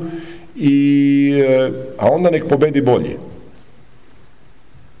suparniku a onda nek pobedi bolji.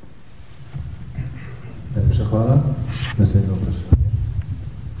 Najlepša hvala. Naslednje vprašanje.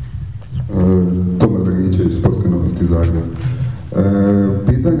 Tomaž Berločnik, Sportske novosti Zagreb.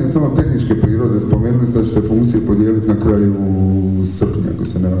 Pitanje je samo tehničke prirode. Spomenuli ste da ćete funkcije podijeliti na kraju srpnja, ako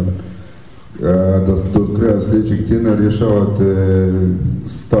se ne varam. Da do kraja sljedećeg tjedna rješavate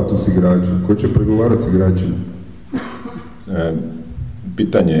status igrača. Ko će pregovarati s igračima?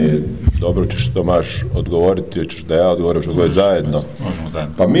 Pitanje je, dobro ćeš Tomaž odgovoriti, hoćeš da ja odgovorim, što odgovoriti zajedno. Možemo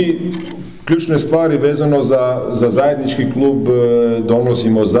zajedno. Pa mi ključne stvari vezano za zajednički klub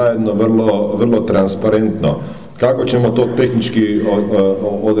donosimo zajedno vrlo transparentno. Kako ćemo to tehnički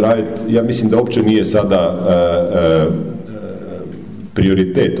odraditi, ja mislim da uopće nije sada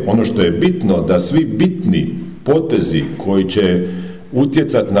prioritet. Ono što je bitno, da svi bitni potezi koji će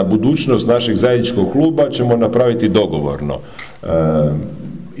utjecati na budućnost našeg zajedničkog kluba ćemo napraviti dogovorno.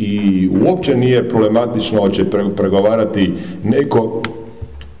 I uopće nije problematično hoće pregovarati neko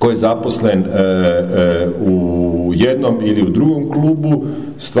ko je zaposlen u jednom ili u drugom klubu,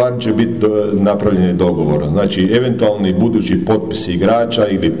 stvar će biti napravljene dogovorom. Znači, eventualni budući potpisi igrača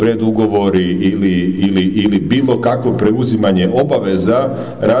ili predugovori ili bilo kakvo preuzimanje obaveza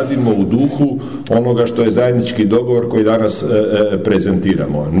radimo u duhu onoga što je zajednički dogovor koji danas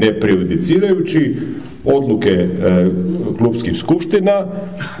prezentiramo. Ne prejudicirajući odluke klubskih skupština,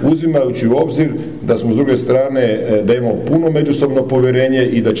 uzimajući u obzir da smo s druge strane, da imamo puno međusobno povjerenje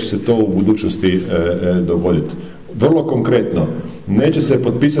i da će se to u budućnosti dogoditi. Vrlo konkretno, neće se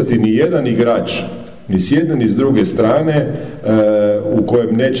potpisati ni jedan igrač, ni s jedne ni s druge strane, u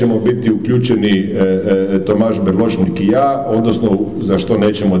kojem nećemo biti uključeni Tomaž Berločnik i ja, odnosno za što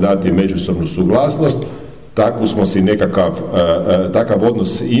nećemo dati međusobnu suglasnost. Takvu smo si takav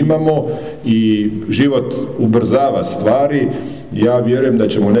odnos imamo i život ubrzava stvari. Ja vjerujem da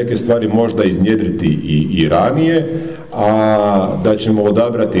ćemo neke stvari možda iznjedriti i ranije, a da ćemo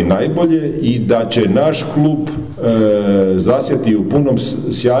odabrati najbolje i da će naš klub zasjeti u punom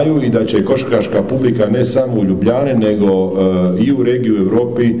sjaju i da će košarkaška publika ne samo u Ljubljani nego i u regiji u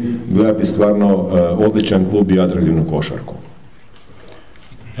Europi gledati stvarno odličan klub i atraktivnu košarku.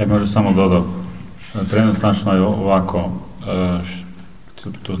 Ja možda samo dodao, trenutno je ovako,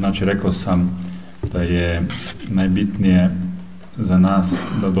 to znači rekao sam da je najbitnije za nas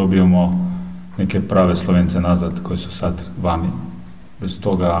da dobijemo neke prave Slovence nazad koji su sad vani. Bez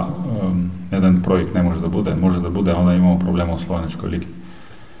toga jedan projekt ne može da bude, onda imamo problema u Slovenskoj ligi.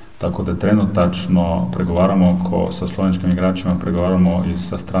 Tako da trenutačno pregovaramo sa slovenskim igračima, pregovaramo i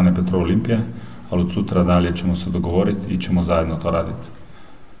sa strane Petrol Olimpije, ali od sutra dalje ćemo se dogovoriti i ćemo zajedno to raditi.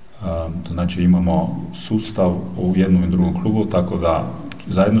 To znači imamo sustav u jednom i drugom klubu, tako da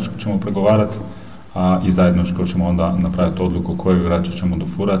zajedno ćemo pregovarati, a i zajedno ćemo onda napraviti odluku kojeg igrača ćemo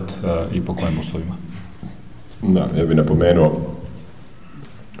dofurati i po kojim uslovima. Da, ja bih napomenuo,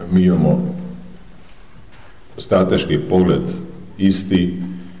 mi imamo strateški pogled isti,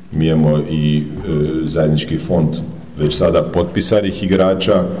 mi imamo i zajednički fond već sada potpisanih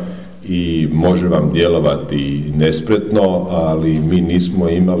igrača i može vam djelovati nespretno, ali mi nismo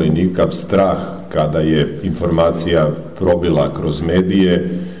imali nikakav strah kada je informacija probila kroz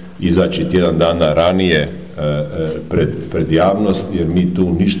medije izaći tjedan dana ranije pred javnost, jer mi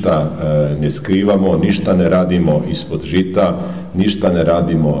tu ništa ne skrivamo, ništa ne radimo ispod žita, ništa ne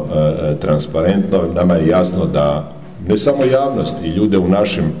radimo transparentno. Nama je jasno da ne samo javnost i ljude u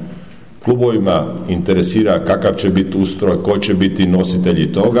našim klubovima interesira kakav će biti ustroj, ko će biti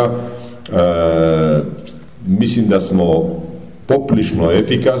nositelji toga. Mislim da smo poprilično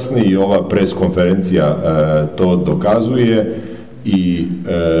efikasni i ova pres konferencija to dokazuje i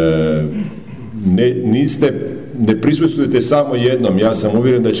ne prisustujete samo jednom. Ja sam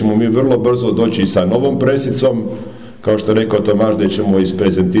uvjeren da ćemo mi vrlo brzo doći sa novom presicom, kao što je rekao Tomaž, da ćemo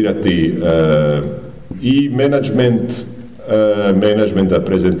isprezentirati i menadžment da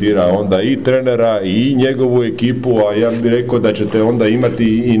prezentira onda i trenera i njegovu ekipu, a ja bih rekao da ćete onda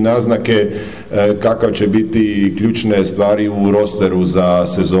imati i naznake kakav će biti ključne stvari u rosteru za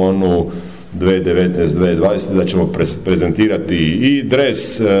sezonu 2019-2020, da ćemo prezentirati i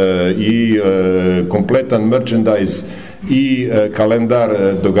dres i kompletan merchandise i kalendar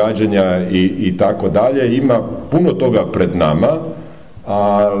događanja i tako dalje. Ima puno toga pred nama,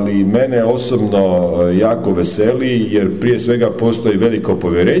 ali mene osobno jako veseli jer prije svega postoji veliko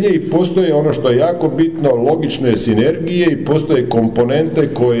povjerenje i postoje ono što je jako bitno, logične sinergije i postoje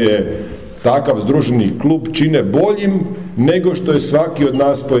komponente koje takav združeni klub čine boljim nego što je svaki od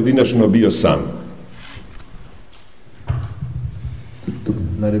nas pojedinačno bio sam.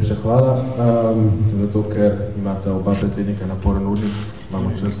 Najlepša hvala. Zato, ker imate oba predsednika naporen urnik,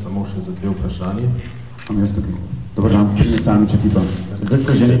 imamo čas samo še za 2 vprašanje. Dobar dan, Emil Tedeschi ekipa. Zdaj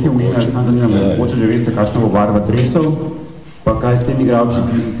ste že nekaj omenjali, sam zanima me, mogoče že veste, kakšna bo barva dresov, pa kaj s temi igralci,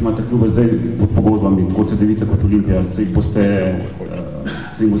 ki imate klube zdaj pod pogodbami, tako Cedevita kot Olimpija, se jim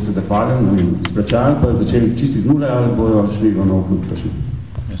boste zahvalili, izplačali, pa začeli čisti z nule ali bojo šli v nov klub?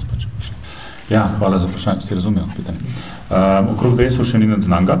 Ja, hvala za vprašanje, ste razumeli pitanje. Okrog dresov še ni nič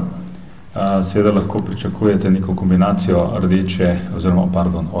znanga. Seveda lahko pričakujete neko kombinacijo rdeče,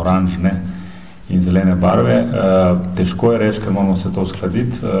 oranžne in zelene barve. Težko je reči, ker moramo se to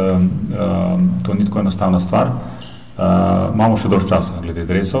uskladiti. To ni tako enostavna stvar. Imamo še dosti časa glede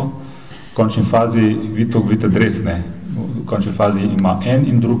dresov. V končni fazi, vi to vidite dresne, v končni fazi ima en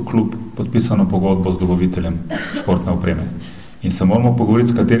in drug klub podpisano pogodbo z dobaviteljem športne opreme. In se moramo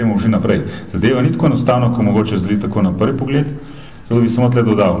pogovoriti, s katerim že naprej. Zadeva ni tako enostavno, ko mogoče zdi tako na prvi pogled. Zato bi samo tle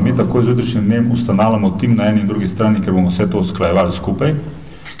dodal, mi takoj z jutrišnjim dnem ustanavljamo tim na eni in drugi strani, ker bomo vse to usklajevali skupaj,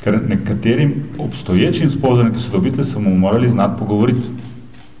 ker nekaterim obstoječim sponzorjem, ki so dobiteli, se bomo morali znati pogovoriti.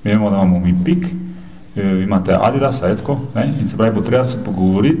 Mi vemo, da imamo mi PIK, vi imate Adidas, etko, in se pravi, bo treba se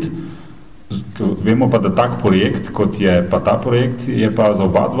pogovoriti. Vemo pa, da tak projekt, kot je pa ta projekt, je pa za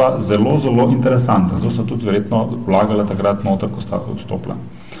oba dva zelo, zelo interesanten. Zato so tudi verjetno vlagala takrat noter, ko sta vstopila.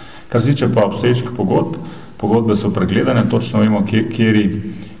 Kar se tiče pa obstoječih pogodb, pogodbe so pregledane, točno vemo, kjeri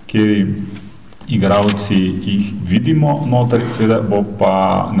igralci jih vidimo noter, seveda bo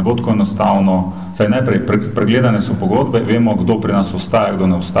pa ne bo tako enostavno, saj najprej pregledane so pogodbe, vemo, kdo pri nas ostaja, kdo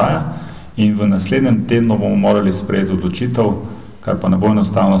ne ostaja in v naslednjem tednu bomo morali sprejeti odločitev, kar pa ne bo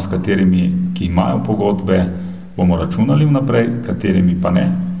enostavno, s katerimi, ki imajo pogodbe, bomo računali vnaprej, katerimi pa ne,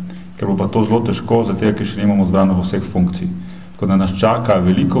 ker bo pa to zelo težko, zato ker še nimamo zbrano vseh funkcij. Tako da nas čaka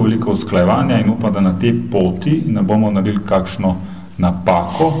veliko usklajevanja in upam, da na te poti ne bomo naredili kakšno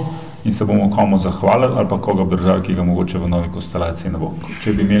napako in se bomo komu zahvalili ali pa koga držali, ki ga mogoče v novi konstelaciji ne bo.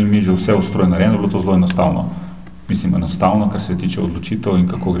 Če bi imeli mi že vse ustroj narejeno, bilo to zelo enostavno. Mislim, enostavno, kar se tiče odločitev in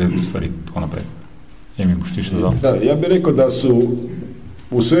kako gre stvari tako naprej. Emil, boš ti še dodal? Da, ja bih rekao da su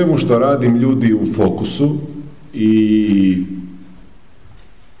u svemu što radim ljudi u fokusu i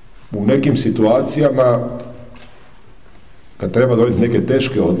u nekim situacijama kad treba donijeti neke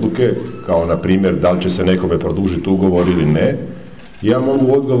teške odluke, kao na primjer da li će se nekome produžiti ugovor ili ne, ja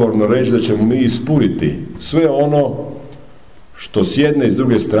mogu odgovorno reći da ćemo mi ispuniti sve ono što s jedne i s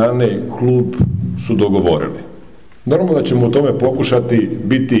druge strane klub su dogovorili. Normalno da ćemo u tome pokušati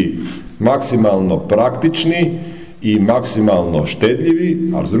biti maksimalno praktični i maksimalno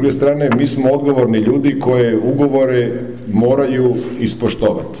štedljivi, ali s druge strane mi smo odgovorni ljudi koje ugovore moraju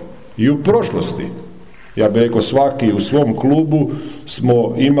ispoštovati. I u prošlosti, ja bih rekao svaki u svom klubu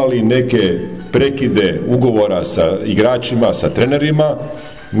smo imali neke prekide ugovora sa igračima, sa trenerima.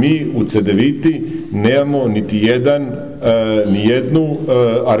 Mi u Cedeviti nemamo niti jednu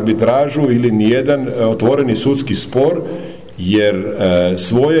arbitražu ili ni jedan otvoreni sudski spor, jer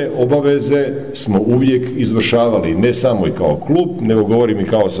svoje obaveze smo uvijek izvršavali, ne samo i kao klub, nego govorim i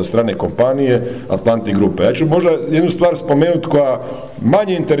kao sa strane kompanije Atlantic Grupe. Ja ću možda jednu stvar spomenuti koja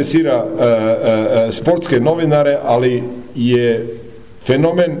manje interesira sportske novinare, ali je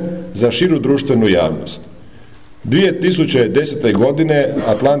fenomen za širu društvenu javnost. 2010. godine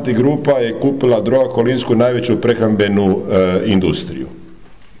Atlantic Grupa je kupila Droga-Kolinsku najveću prehrambenu industriju.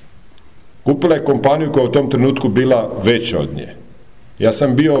 Kupila je kompaniju koja je u tom trenutku bila veća od nje. Ja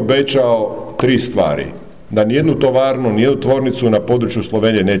sam bio obećao 3 stvari. Da nijednu tovarnu, nijednu tvornicu na području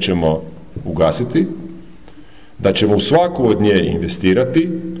Slovenije nećemo ugasiti, da ćemo u svaku od nje investirati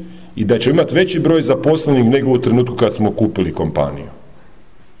i da ćemo imati veći broj zaposlenih nego u trenutku kad smo kupili kompaniju.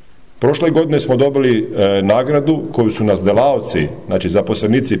 Prošle godine smo dobili nagradu koju su nas delaoci, znači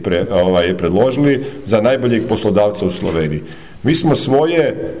zaposlenici predložili za najboljeg poslodavca u Sloveniji. Mi smo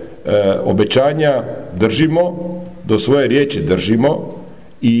svoje obećanja držimo, do svoje riječi držimo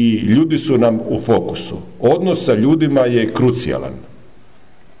i ljudi su nam u fokusu. Odnos sa ljudima je krucijalan.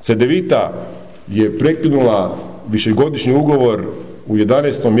 Cedevita je prekinula višegodišnji ugovor u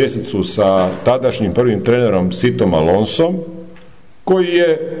 11. mjesecu sa tadašnjim prvim trenerom Sitom Alonsom, koji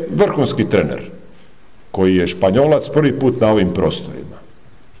je vrhunski trener, koji je Španjolac prvi put na ovim prostorima.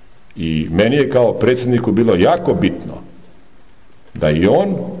 I meni je kao predsjedniku bilo jako bitno da i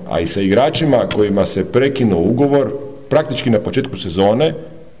on, a i sa igračima kojima se prekinuo ugovor, praktički na početku sezone,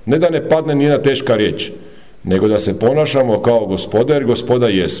 ne da ne padne ni jedna teška riječ, nego da se ponašamo kao gospoda, jer gospoda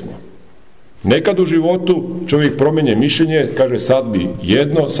jesmo. Nekad u životu čovjek promijeni mišljenje, kaže sad bi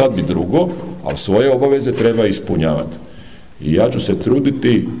jedno, sad bi drugo, ali svoje obaveze treba ispunjavati. I ja ću se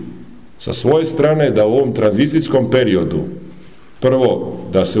truditi sa svoje strane da u ovom tranzicijskom periodu, prvo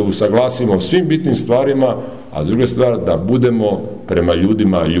da se usaglasimo o svim bitnim stvarima, a druga stvar da budemo prema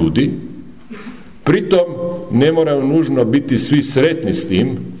ljudima ljudi. Pritom ne moraju nužno biti svi sretni s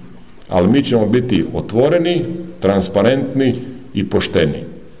tim, ali mi ćemo biti otvoreni, transparentni i pošteni.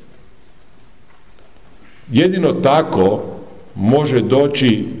 Jedino tako može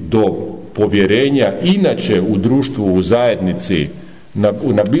doći do povjerenja inače u društvu, u zajednici,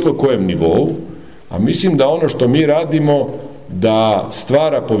 na bilo kojem nivou, a mislim da ono što mi radimo da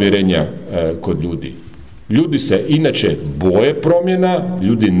stvara povjerenja kod ljudi. Ljudi se inače boje promjena,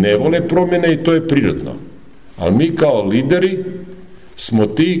 ljudi ne vole promjene i to je prirodno. Ali mi kao lideri smo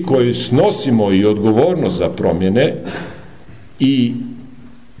ti koji snosimo i odgovornost za promjene i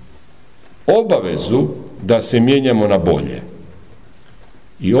obavezu da se mijenjamo na bolje.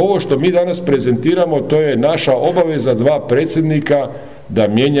 I ovo što mi danas prezentiramo, to je naša obaveza dva predsjednika da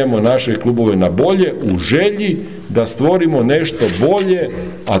mijenjamo naše klubove na bolje u želji da stvorimo nešto bolje,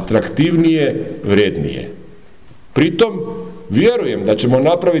 atraktivnije, vrijednije. Pritom, vjerujem da ćemo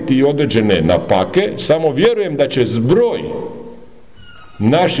napraviti i određene napake, samo vjerujem da će zbroj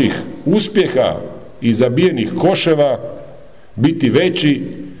naših uspjeha i zabijenih koševa biti veći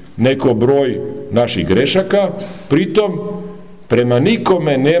nego broj naših grešaka. Pritom, prema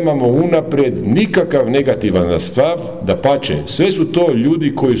nikome nemamo unaprijed nikakav negativan stav, dapače, sve su to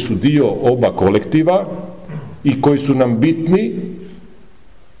ljudi koji su dio oba kolektiva i koji su nam bitni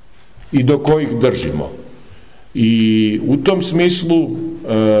i do kojih držimo. I u tom smislu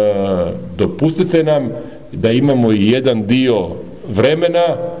dopustite nam da imamo i jedan dio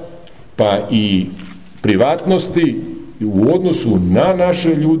vremena pa i privatnosti u odnosu na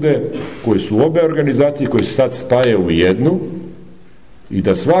naše ljude koji su obe organizacije koje se sad spajaju u jednu i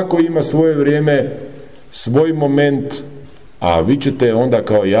da svako ima svoje vrijeme, svoj moment, a vi ćete onda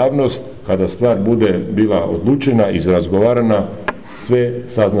kao javnost, kada stvar bude bila odlučena i izrazgovarana, sve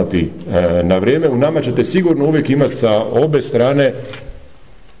saznati na vrijeme. U nama ćete sigurno uvijek imati sa obe strane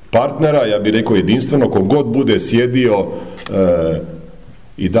partnera, ja bih rekao jedinstveno, kogod bude sjedio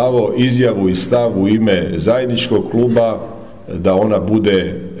i davo izjavu i stav u ime zajedničkog kluba, da ona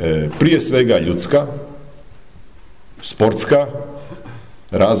bude prije svega ljudska, sportska,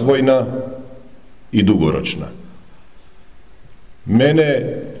 razvojna i dugoročna.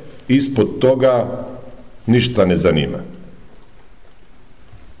 Mene ispod toga ništa ne zanima.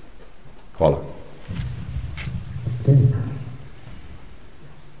 Hvala. Okay.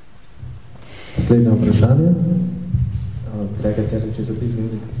 Slednje vprašanje. Kolega Tedeschi, zapis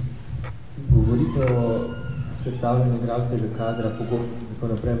dnevnika. Govorite o sestavljanju igralskega kadra, pogodb in tako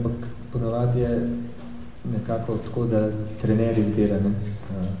naprej, ampak ponavadi je nekako tako, da trener izbira,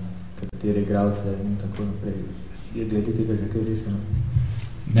 katere igralce in tako naprej. Je glede tega že kaj rešeno?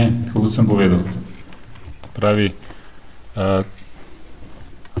 Ne, kot sem povedal. Pravi,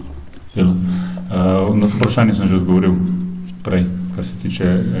 na vprašanje sem že odgovoril prej, kar se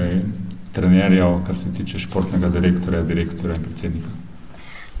tiče trenerjev, kar se tiče športnega direktorja, direktorja in predsednika.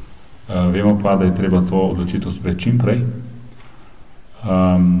 Vemo pa, da je treba to odločitev sprejeti čim prej.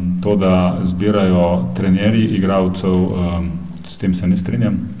 To, da zbirajo trenerji igralcev, s tem se ne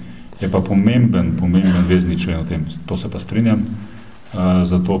strinjam, je pa pomemben vezni člen o tem, to se pa strinjam,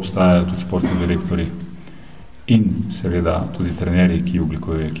 zato obstajajo tudi športni direktori in seveda tudi trenerji, ki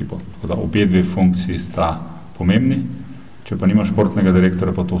oblikujejo ekipo. Tako da obe dve funkciji sta pomembni. Če pa nima športnega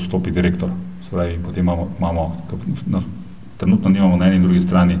direktora, pa to vstopi direktor. Spravi, potem trenutno nimamo na eni in drugi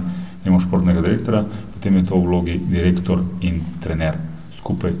strani nimamo športnega direktora, potem je to v vlogi direktor in trener.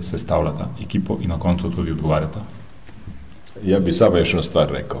 Skupaj sestavljata ekipo in na koncu tudi odgovarjata. Ja bih samo još jednu stvar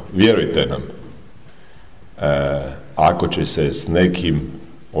rekao. Vjerujte nam, ako će se s nekim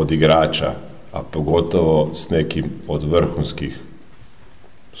od igrača, a pogotovo s nekim od vrhunskih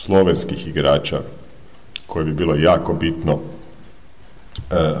slovenskih igrača, koje bi bilo jako bitno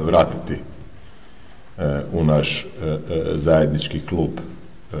vratiti u naš zajednički klub,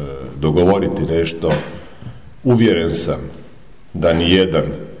 dogovoriti nešto, uvjeren sam da ni jedan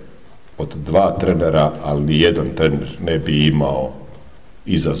od dva trenera, ali ni jedan trener ne bi imao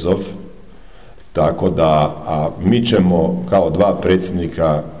izazov, tako da mi ćemo kao dva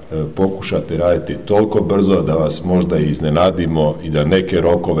predsjednika pokušati raditi toliko brzo da vas možda i iznenadimo i da neke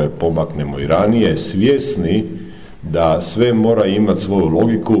rokove pomaknemo i ranije, svjesni da sve mora imati svoju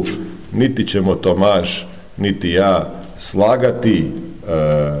logiku. Niti ćemo Tomaž, niti ja slagati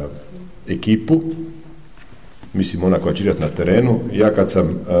ekipu, mislim ona koja će igrati na terenu. Ja kad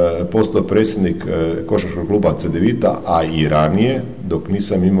sam postao predsjednik košarkaškog kluba Cedevita, a i ranije, dok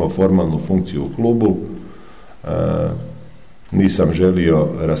nisam imao formalnu funkciju u klubu, nisam želio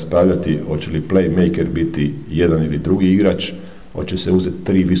raspravljati hoće li playmaker biti jedan ili drugi igrač, hoće se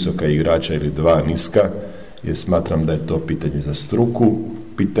uzeti 3 visoka igrača ili 2 niska, jer smatram da je to pitanje za struku.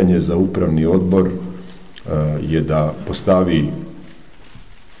 Pitanje za upravni odbor je da postavi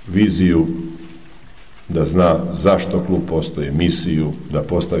viziju, da zna zašto klub postoji, misiju, da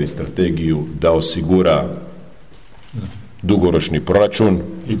postavi strategiju, da osigura dugoročni proračun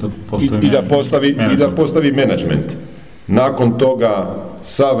i da postavi menadžment. Nakon toga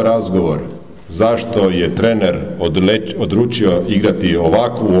sav razgovor zašto je trener odlučio igrati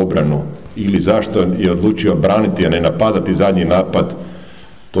ovakvu obranu ili zašto je odlučio braniti, a ne napadati zadnji napad,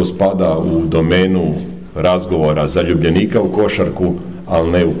 to spada u domenu razgovora zaljubljenika u košarku,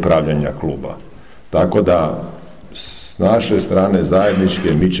 ali ne upravljanja kluba. Tako da s naše strane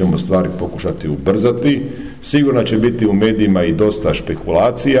zajedničke mi ćemo stvari pokušati ubrzati. Sigurno će biti u medijima i dosta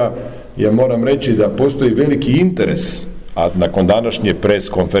špekulacija. Ja moram reći da postoji veliki interes, a nakon današnje pres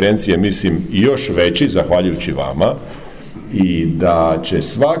konferencije mislim i još veći, zahvaljujući vama, i da će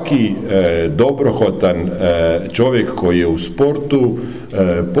svaki dobrohotan čovjek koji je u sportu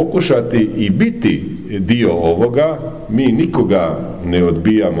pokušati i biti dio ovoga. Mi nikoga ne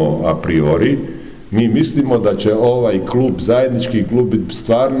odbijamo a priori. Mi mislimo da će ovaj klub, zajednički klub, biti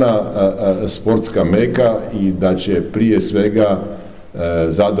stvarna sportska meka i da će prije svega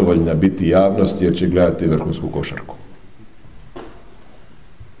zadovoljna biti javnost jer će gledati vrhunsku košarku.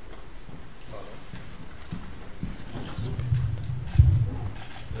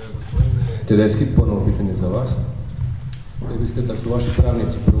 Tedeschi, ponovo pitanje za vas. Rekli ste da su vaši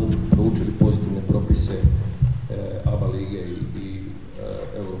pravnici proučili pozitivne propise ABA lige i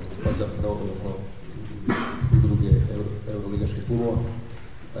Eurokupa, zapravo, odnosno druge euroligaške klubova.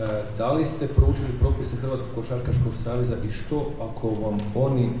 Da li ste proučili propise Hrvatskog košarkaškog saveza i što ako vam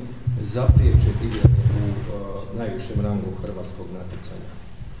oni zapriječe igranje u najvišem rangu hrvatskog natjecanja?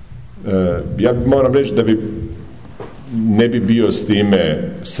 Ja moram reći da ne bi bio s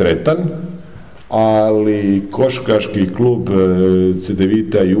time sretan, ali košarkaški klub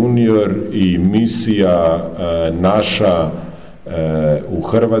Cedevita junior i misija naša u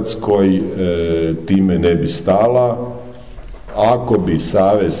Hrvatskoj time ne bi stala. Ako bi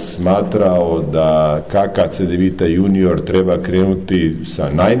savez smatrao da kkcedevita junior treba krenuti sa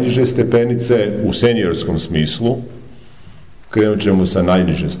najniže stepenice u seniorskom smislu, krenut ćemo sa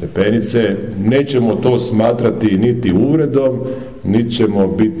najniže stepenice, nećemo to smatrati niti uvredom, niti ćemo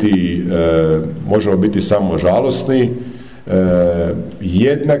biti, možemo biti samo žalosni.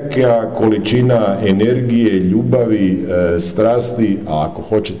 Jednaka količina energije, ljubavi, strasti, a ako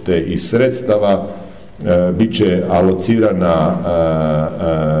hoćete i sredstava, bit će alocirana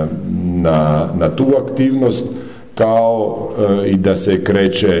na tu aktivnost, kao i da se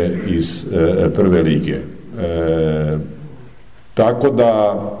kreće iz prve lige. Tako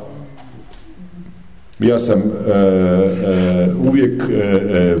da ja sam uvijek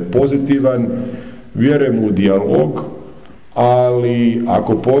pozitivan, vjerujem u dijalog, ali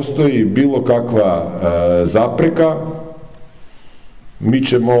ako postoji bilo kakva zapreka, mi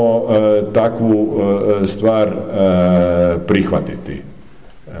ćemo takvu stvar prihvatiti.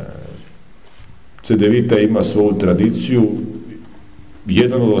 Cedevita ima svoju tradiciju.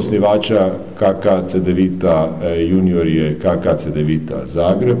 Jedan od osnivača kkcedevita junior je kkcedevita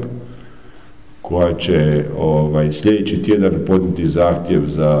Zagreb, koja će sljedeći tjedan podnijeti zahtjev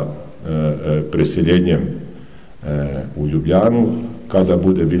za preseljenjem u Ljubljanu. Kada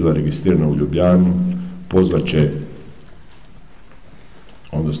bude bila registrirana u Ljubljanu, pozvat će,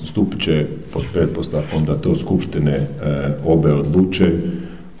 odnosno stupit će pod pretpostavkom da to skupštine obe odluče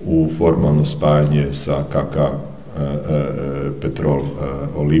u formalno spajanje sa KK Petrol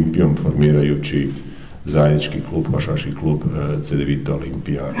Olimpijom, formirajući zajednički klub, košarkaški klub Cedevita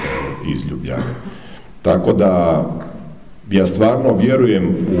Olimpija iz Ljubljane. Tako da ja stvarno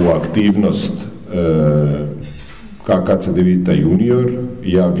vjerujem u aktivnost kkcedevita junior,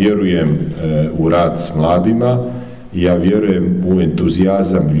 ja vjerujem u rad s mladima, ja vjerujem u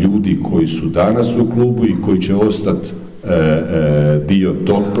entuzijazam ljudi koji su danas u klubu i koji će ostati dio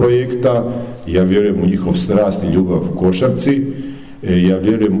tog projekta, ja vjerujem u njihov strast i ljubav u košarci, ja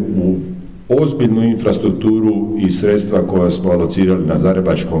vjerujem u ozbiljnu infrastrukturu i sredstva koja smo alocirali na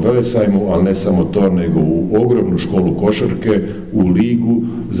Zagrebačkom velesajmu, ali ne samo to, nego u ogromnu školu košarke, u ligu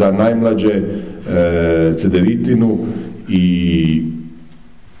za najmlađe Cedevitinu i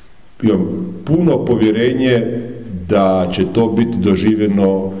imam puno povjerenje da će to biti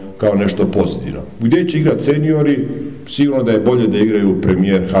doživjeno kao nešto pozitivno. Gdje će igrati seniori? Sigurno da je bolje da igraju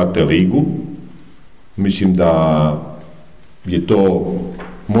premijer HT ligu. Mislim da je to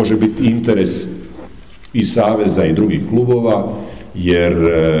može biti interes i saveza i drugih klubova, jer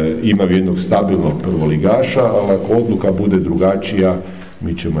imaju jednog stabilnog prvoligaša, ali ako odluka bude drugačija,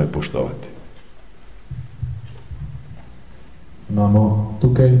 mi ćemo je poštovati. Imamo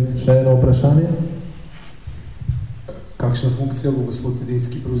tukaj še eno vprašanje. Kakšno funkcijo bo gospod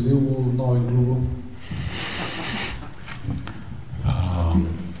Tedeschi prevzel v novem klubu?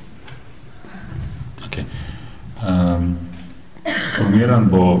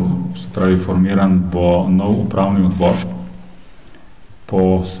 Formiran bo nov upravni odbor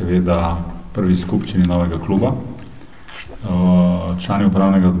po seveda prvi skupščini novega kluba. Člani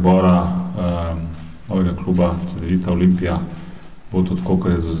upravnega odbora novega kluba Cedevita Olimpija bodo tako,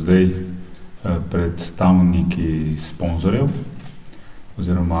 kot je do zdaj, predstavniki sponzorjev,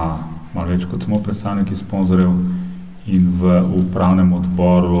 oziroma malo več kot samo predstavniki sponzorjev, in v upravnem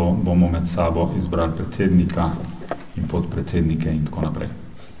odboru bomo med sabo izbrali predsednika in podpredsednike in tako naprej.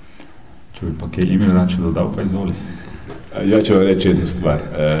 Če bi pa kaj Emil rad še dodal, pa izvoli. Ja ću vam reći jednu stvar.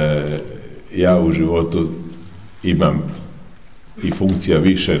 Ja u životu imam i funkcija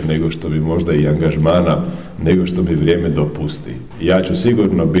više nego što bi možda i angažmana, nego što mi vrijeme dopusti. Ja ću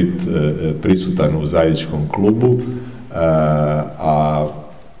sigurno biti prisutan u zajedničkom klubu, a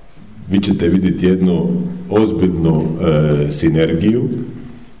vi ćete vidjeti jednu ozbiljnu sinergiju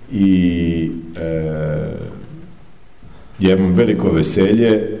i ja imam veliko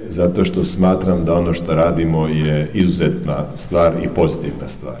veselje zato što smatram da ono što radimo je izuzetna stvar i pozitivna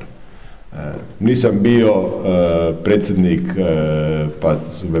stvar. Nisam bio predsjednik, pa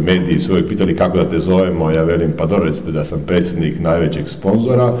su me mediji svoji pitali kako da te zovemo, ja velim pa dobro recite da sam predsjednik najvećeg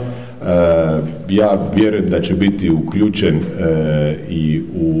sponzora. Ja vjerujem da će biti uključen i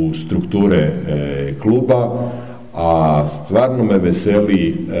u strukture kluba, a stvarno me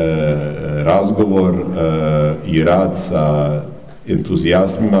veseli razgovor i rad sa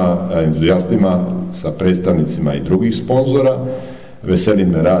entuzijastima, sa predstavnicima i drugih sponzora. Veseli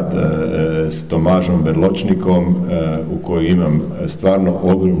me rad s Tomažom Berločnikom u kojoj imam stvarno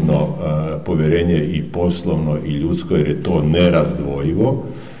ogromno povjerenje i poslovno i ljudsko, jer je to nerazdvojivo.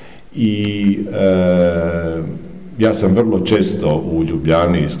 I ja sam vrlo često u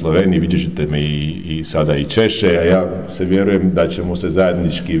Ljubljani i Sloveniji, vidjet ćete me i sada i češće, a ja se vjerujem da ćemo se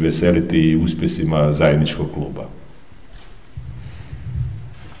zajednički veseliti uspjesima zajedničkog kluba.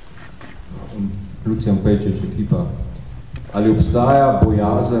 Lucijan Pejčič, ekipa. Ali obstaja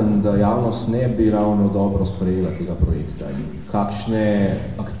bojazen, da javnost ne bi ravno dobro sprejela tega projekta? Kakšne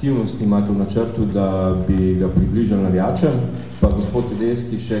aktivnosti imate v načrtu, da bi ga približali navijačem? Pa gospod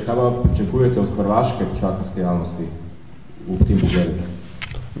Tedeschi, še kaj pa pričakujete od hrvaške košarkarske javnosti v tem pogledu?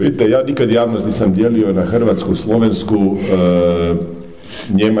 Vidite, ja nikad javnost nisam dijelio na hrvatsku, slovensku,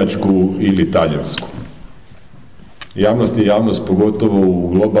 njemačku ili talijansku. Javnost je javnost, pogotovo u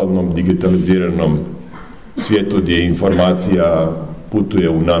globalnom digitaliziranom svijetu gdje informacija putuje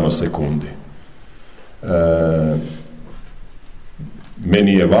u nanosekundi.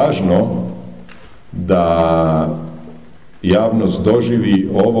 Meni je važno da javnost doživi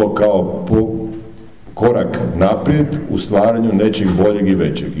ovo kao korak naprijed u stvaranju nečeg boljeg i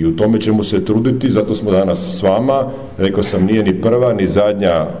većeg. I u tome ćemo se truditi, zato smo danas s vama. Rekao sam, nije ni prva ni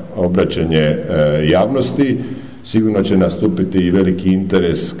zadnja obraćanje javnosti. Sigurno će nastupiti i veliki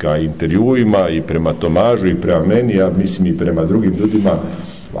interes ka intervjuima i prema Tomažu i prema meni, ja mislim i prema drugim ljudima,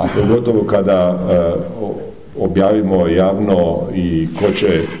 a pogotovo kada objavimo javno i ko će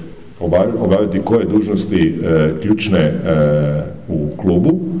obaviti koje dužnosti ključne u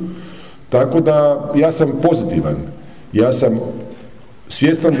klubu. Tako da ja sam pozitivan. Ja sam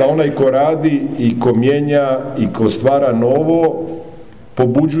svjestan da onaj ko radi i ko mijenja i ko stvara novo,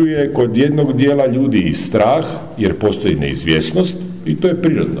 pobuđuje kod jednog dijela ljudi i strah, jer postoji neizvjesnost i to je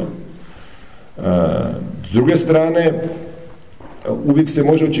prirodno. S druge strane, uvijek se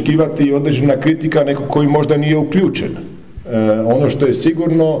može očekivati određena kritika nekog koji možda nije uključen. Ono što je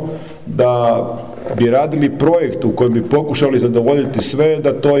sigurno da bi radili projekt u kojem bi pokušali zadovoljiti sve,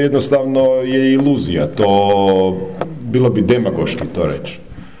 da to jednostavno je iluzija, to bilo bi demagoški to reći.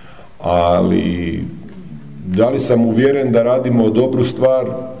 Ali da li sam uvjeren da radimo dobru stvar?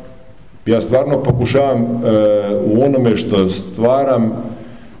 Ja stvarno pokušavam u onome što stvaram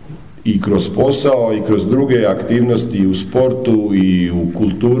i kroz posao i kroz druge aktivnosti i u sportu i u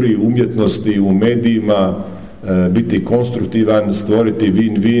kulturi, umjetnosti, u medijima biti konstruktivan, stvoriti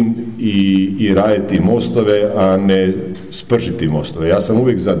win-win i raditi mostove, a ne spržiti mostove. Ja sam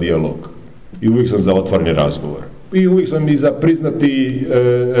uvijek za dijalog i uvijek sam za otvoreni razgovor. I uvijek sam i za priznati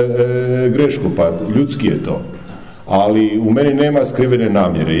grešku, pa ljudski je to. Ali u meni nema skrivene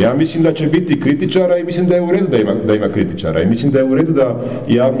namjere. Ja mislim da će biti kritičara i mislim da je u redu da ima kritičara. I mislim da je u redu da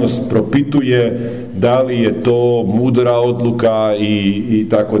javnost propituje da li je to mudra odluka i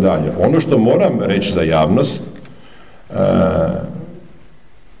tako dalje. Ono što moram reći za javnost,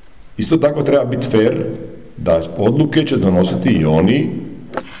 isto tako treba biti fair da odluke će donositi i oni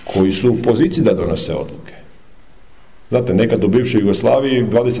koji su u poziciji da donose odluke. Znate, nekad u bivšoj Jugoslaviji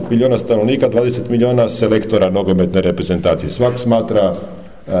 20 milijuna stanovnika, 20 milijuna selektora nogometne reprezentacije. Svak smatra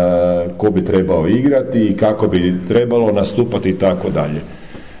ko bi trebao igrati i kako bi trebalo nastupati i tako dalje.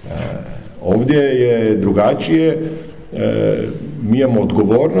 Ovdje je drugačije. Mi imamo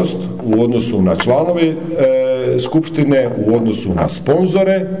odgovornost u odnosu na članove skupštine, u odnosu na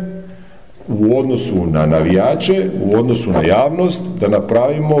sponzore, u odnosu na navijače, u odnosu na javnost, da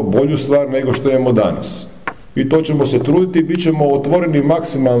napravimo bolju stvar nego što imamo danas. I to ćemo se truditi i bit ćemo otvoreni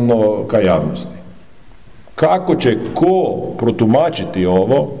maksimalno ka javnosti. Kako će ko protumačiti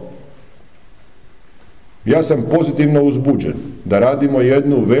ovo, ja sam pozitivno uzbuđen da radimo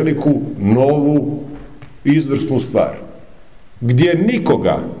jednu veliku, novu, izvrsnu stvar, gdje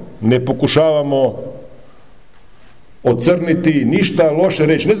nikoga ne pokušavamo ocrniti, ništa loše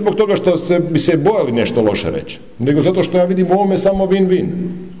reći, ne zbog toga što bi se bojali nešto loše reći, nego zato što ja vidim u ovome samo win-win.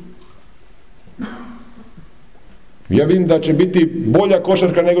 Ja vidim da će biti bolja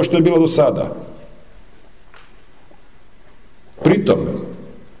košarka nego što je bilo do sada. Pritom,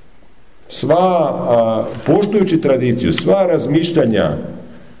 poštujući tradiciju, sva razmišljanja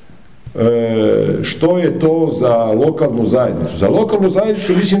što je to za lokalnu zajednicu. Za lokalnu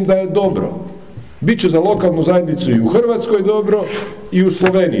zajednicu mislim da je dobro. Biće za lokalnu zajednicu i u Hrvatskoj dobro i u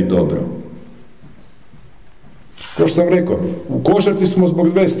Sloveniji dobro. Kao što sam rekao, u košarci smo zbog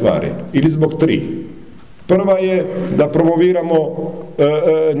dve stvari ili zbog tri. Prva je da promoviramo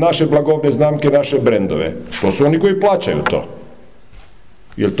naše blagovne znamke, naše brendove. To su oni koji plaćaju to.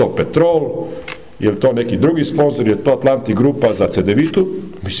 Je li to Petrol, je li to neki drugi sponsor, je li to Atlantic grupa za Cedevitu?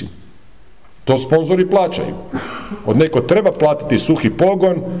 Mislim, to sponzori plaćaju. Od neko treba platiti suhi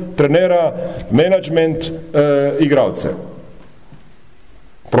pogon, trenera, menadžment, igralce.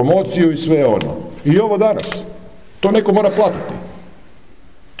 Promociju i sve ono. I ovo danas. To neko mora platiti.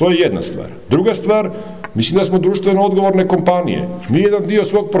 To je jedna stvar. Druga stvar, mislim da smo društveno odgovorne kompanije. Mi jedan dio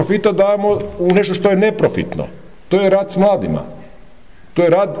svog profita dajemo u nešto što je neprofitno. To je rad s mladima. To je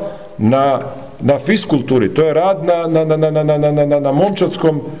rad na fiskulturi, to je rad na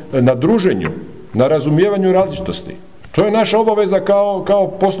momčadskom, na druženju, na razumijevanju različitosti. To je naša obaveza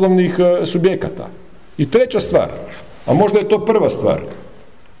kao poslovnih subjekata. I treća stvar, a možda je to prva stvar,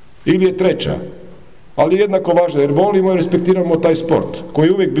 ili je treća, ali jednako važna, jer volimo i respektiramo taj sport, koji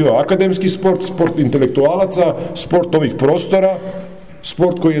je uvijek bio akademski sport, sport intelektualaca, sport ovih prostora,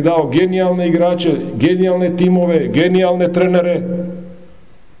 sport koji je dao genijalne igrače, genijalne timove, genijalne trenere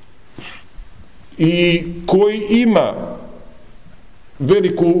i koji ima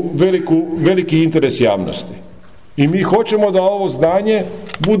veliki interes javnosti. I mi hoćemo da ovo zdanje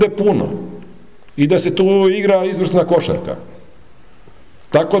bude puno i da se tu igra izvrsna košarka.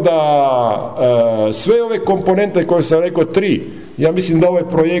 Tako da sve ove komponente koje sam rekao, tri, ja mislim da ovaj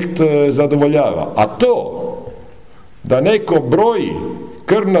projekt zadovoljava. A to da neko broji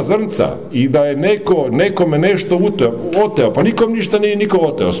krvna zrnca i da je neko nekome nešto oteo, pa nikom ništa nije niko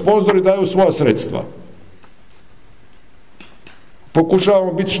oteo. Sponzori daju svoja sredstva.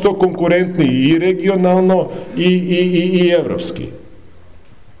 Pokušavamo biti što konkurentniji i regionalno i evropski.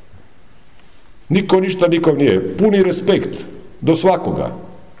 Niko ništa nikom nije. Puni respekt do svakoga.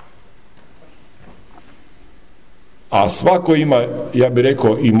 A svako ima, ja bih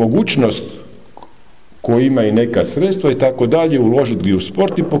rekao, i mogućnost koji ima i neka sredstva i tako dalje, uložiti ga u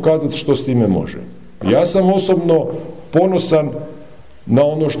sport i pokazati što s time može. Ja sam osobno ponosan na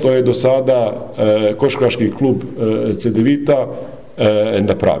ono što je do sada košarkaški klub Cedevita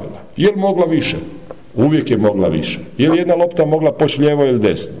napravila. Je li mogla više? Uvijek je mogla više. Je li jedna lopta mogla poći lijevo ili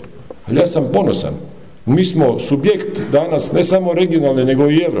desno? Ali ja sam ponosan. Mi smo subjekt danas ne samo regionalni, nego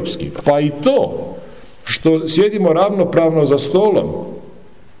i evropski. Pa i to što sjedimo ravnopravno za stolom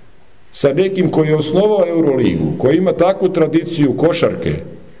sa nekim koji je osnovao Euroligu, koji ima takvu tradiciju košarke,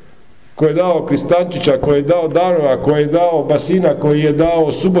 koji je dao Kristančića, koji je dao Danova, koji je dao Basina, koji je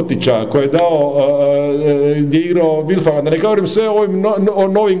dao Subotića, koji je dao gdje je igrao Vilfana, da ne govorim sve o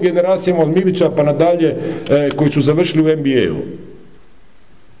novim generacijama od Milića pa nadalje koji su završili u NBA-u.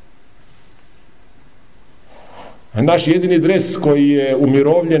 Naš jedini dres koji je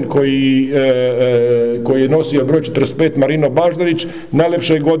umirovljen, koji je nosio broj 45 Marino Baždarić,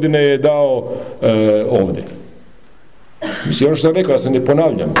 najlepše godine je dao ovdje. Mislim, ono što sam rekao, ja se ne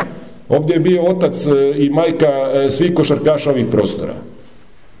ponavljam. Ovdje je bio otac i majka svih košarkaša ovih prostora.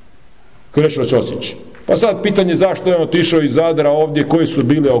 Krešo Ćosić. Pa sad pitanje zašto je on otišao iz Zadra ovdje, koje su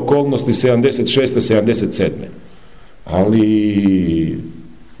bile okolnosti 76. 77. Ali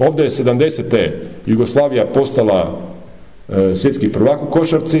ovdje je 70. Jugoslavija postala svjetski prvak u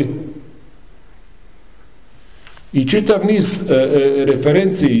košarci i čitav niz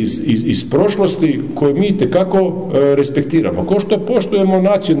referenci iz prošlosti koje mi itekako respektiramo. Ko što poštujemo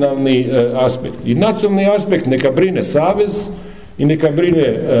nacionalni aspekt. I nacionalni aspekt neka brine savez i neka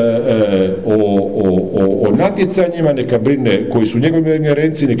brine o natjecanjima, neka brine koji su njegove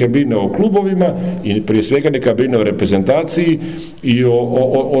ingerencije, neka brine o klubovima i prije svega neka brine o reprezentaciji i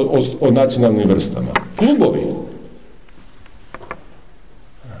o nacionalnim vrstama. Klubovi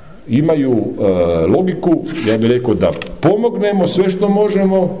imaju logiku, ja bih rekao, da pomognemo sve što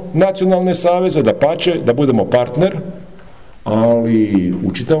možemo nacionalne saveze, da pače, da budemo partner, ali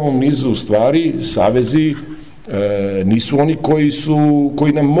u čitavom nizu stvari savezi nisu oni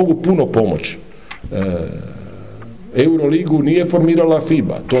koji nam mogu puno pomoći. Euroligu nije formirala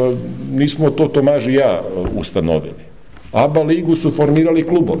FIBA, nismo to Tomaž i ja ustanovili. ABA ligu su formirali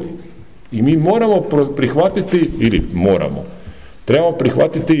klubovi. I mi moramo prihvatiti, trebamo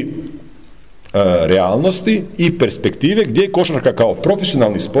prihvatiti realnosti i perspektive gdje je košarka kao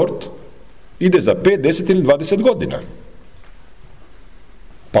profesionalni sport ide za 5, 10 ili 20 godina.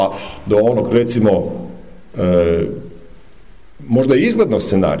 Pa do onog, recimo, možda i izglednog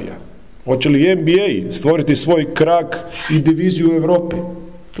scenarija. Hoće li NBA stvoriti svoj krak i diviziju u Europi?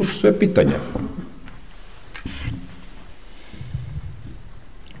 To su sve pitanja.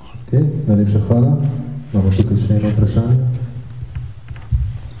 Ok, najlepša hvala. Imamo tukaj še eno vprašanje.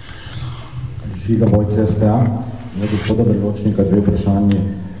 Žiga Vojce STA. Za gospoda Berločnika dve vprašanje.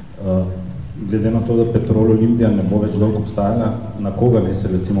 Glede na to, da Petrol Olimpija ne bo več dolgo obstajala, na koga ne se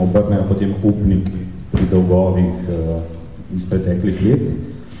recimo obrnejo potem upniki pri dolgovih iz preteklih let?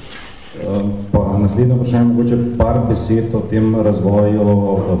 Pa naslednje vprašanje, mogoče par besed o tem razvoju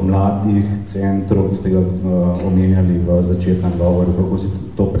mladih centrov, ki ste ga omenjali v začetnem govoru, kako si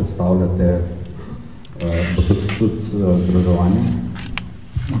to predstavljate, tudi združevanje?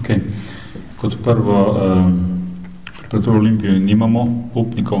 Ok. Kot prvo, Petrol Olimpije nimamo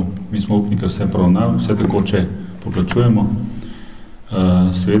upnikov, mi smo upnike vse poravnali, vse tekoče poplačujemo.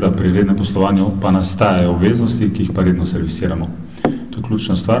 Seveda pri rednem poslovanju pa nastajajo obveznosti, ki jih pa redno servisiramo. To je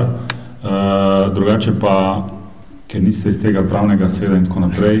ključna stvar. Drugače pa, ker niste iz tega pravnega sveda in tako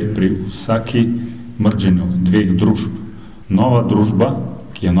naprej, pri vsaki mrženju dveh družb, nova družba,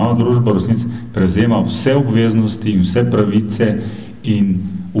 ki je nova družba v resnici, prevzema vse obveznosti in vse pravice in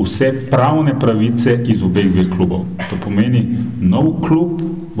vse pravne pravice iz obeh dveh klubov. To pomeni, nov klub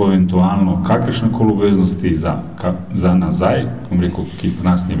bo eventualno kakršnekoli obveznosti za nazaj, rekel, ki pri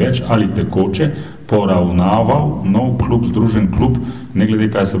nas ni več, ali tekoče, poravnaval nov klub, združen klub, ne glede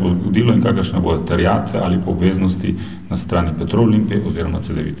kaj se bo zgodilo in kakršne bodo terjatve ali pa obveznosti na strani Petrol Olimpije oziroma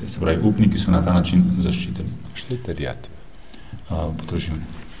Cedevite. Se pravi, upniki so na ta način zaščiteni. Što je terjatve? Potraživanje.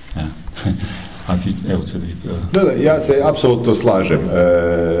 Ja. A ti, evo Cedevite. Da, ja se apsolutno slažem.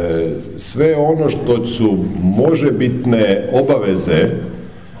 Sve ono što su možebitne obaveze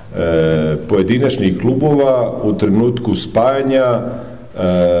pojedinačnih klubova u trenutku spajanja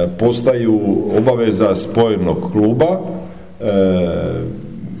postaju obaveza spojenog kluba.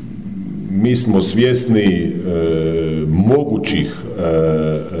 Mi smo svjesni mogućih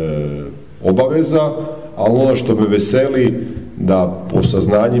obaveza, ali ono što me veseli da po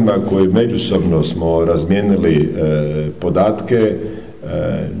saznanjima koje međusobno smo razmijenili podatke,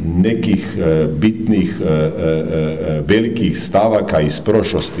 nekih bitnih velikih stavaka iz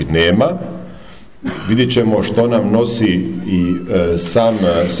prošlosti nema. Vidjet ćemo što nam nosi i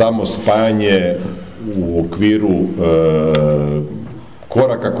samo spajanje u okviru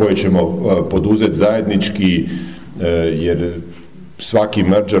koraka koje ćemo poduzeti zajednički, jer svaki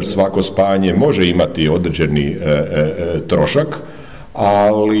merger, svako spajanje može imati određeni trošak,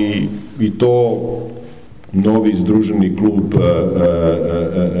 ali i to novi združeni klub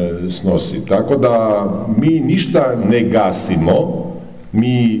snosi. Tako da mi ništa ne gasimo,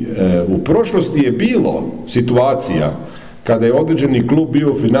 mi u prošlosti je bilo situacija kada je određeni klub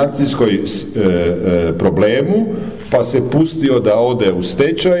bio u financijskoj problemu, pa se pustio da ode u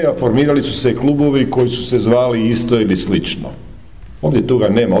stečaj, a formirali su se klubovi koji su se zvali isto ili slično. Ovdje toga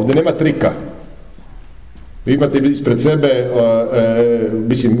nema, ovdje nema trika. Vi imate ispred sebe,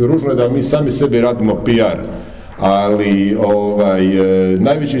 mislim, ružno je da mi sami sebi radimo PR, ali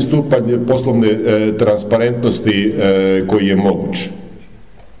najveći stupanj poslovne transparentnosti koji je moguć.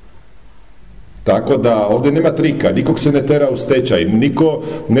 Tako da ovdje nema trika, nikog se ne tera u stečaj, niko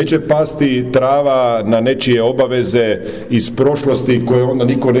neće pasti trava na nečije obaveze iz prošlosti koje onda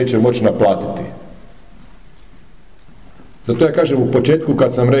niko neće moći naplatiti. Zato ja kažem u početku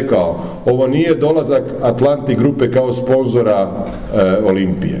kad sam rekao, ovo nije dolazak Atlanti grupe kao sponzora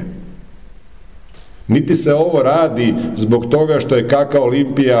Olimpije. Niti se ovo radi zbog toga što je KK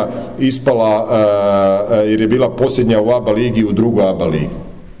Olimpija ispala jer je bila posljednja u ABA ligi u drugu ABA ligu.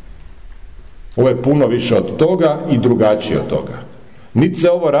 Ovo je puno više od toga i drugačije od toga. Niti se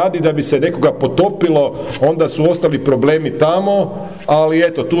ovo radi da bi se nekoga potopilo, onda su ostali problemi tamo, ali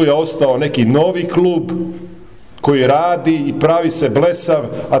eto, tu je ostao neki novi klub koji radi i pravi se blesav,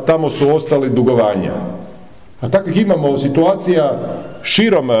 a tamo su ostali dugovanja. A takvih imamo situacija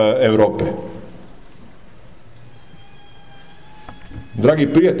širom Europe. Dragi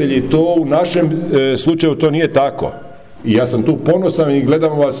prijatelji, to u našem slučaju to nije tako. I ja sam tu ponosan i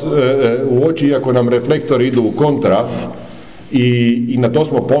gledam vas u oči, iako nam reflektori idu u kontra, i na to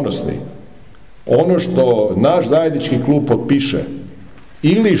smo ponosni. Ono što naš zajednički klub potpiše,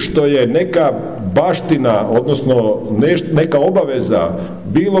 ili što je neka baština, odnosno neka obaveza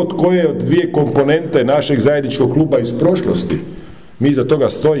bilo od koje od dvije komponente našeg zajedničkog kluba iz prošlosti, mi iza toga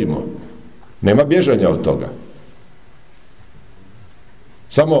stojimo. Nema bježanja od toga.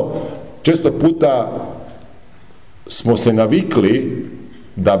 Samo često puta smo se navikli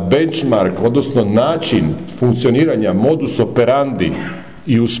da benchmark, odnosno način funkcioniranja, modus operandi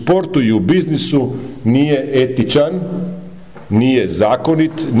i u sportu i u biznisu nije etičan, nije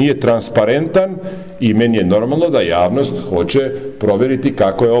zakonit, nije transparentan i meni je normalno da javnost hoće provjeriti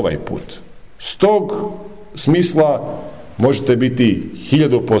kako je ovaj put. S tog smisla možete biti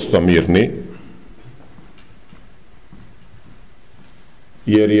 1000% mirni,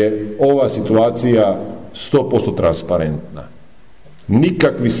 jer je ova situacija 100% transparentna.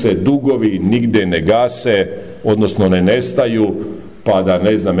 Nikakvi se dugovi nigde ne gase, odnosno ne nestaju, pa da,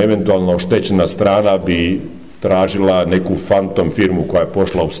 ne znam, eventualno oštećena strana bi tražila neku fantom firmu koja je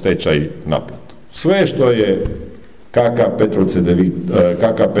pošla u stečaj naplatu. Sve što je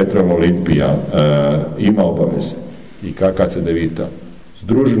KK Petrol Olimpija ima obaveze i kkcedevita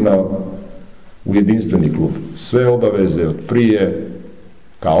združena u jedinstveni klub. Sve obaveze od prije,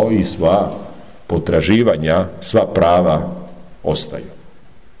 kao i sva potraživanja, sva prava ostaju.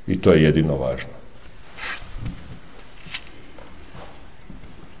 I to je jedino važno.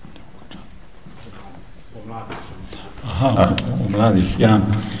 O mladih, ja.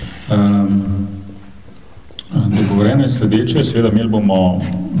 Dogovoreno je sledeče, seveda imeli bomo,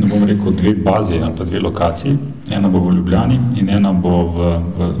 ne bom rekel, dve bazi, pa dve lokaciji. Ena bo v Ljubljani in ena bo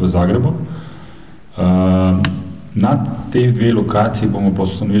v Zagrebu. Na teh dve lokaciji bomo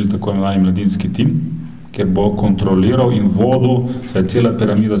postavili tako imenovani mladinski tim, ker bo kontroliral in vodil, saj cela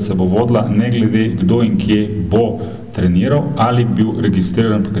piramida se bo vodila, ne glede kdo in kje bo treniral ali bil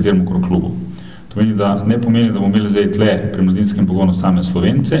registriran pri katerem klubu. To meni, da ne pomeni, da bomo imeli zdaj tle pri mladinskem pogonu same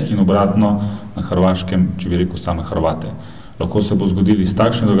Slovence in obratno na Hrvaškem, če bi rekel, same Hrvate. Lahko se bo zgodili iz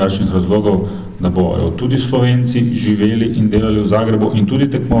takšnih drugačnih razlogov, da bojo tudi Slovenci živeli in delali v Zagrebu in tudi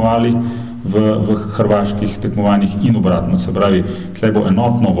tekmovali v hrvaških tekmovanjih in obratno. Se pravi, tle bo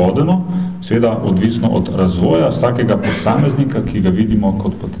enotno vodeno, seveda odvisno od razvoja vsakega posameznika, ki ga vidimo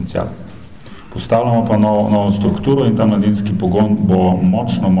kot potencial. Postavljamo pa novo strukturo in ta mladinski pogon bo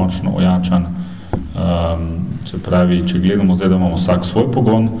močno ojačan. Se pravi, če gledamo zdaj, da imamo vsak svoj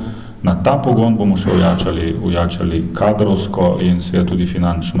pogon, na ta pogon bomo še ojačali kadrovsko in seveda tudi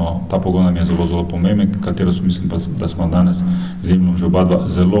finančno. Ta pogon nam je zelo pomemben, katero mislim pa, da smo danes z Emilom že oba dva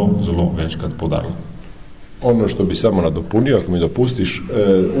zelo večkrat poudarili. Ono što bi samo nadopunio, ako mi dopustiš,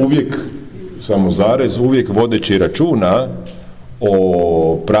 uvijek, samo zarez, uvijek vodeći računa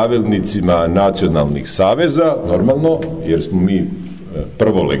o pravilnicima nacionalnih saveza, normalno, jer smo mi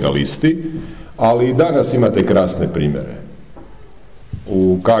prvo legalisti, ali i danas imate krasne primjere.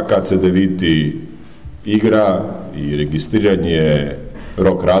 u kkcedeviti igra i registriran je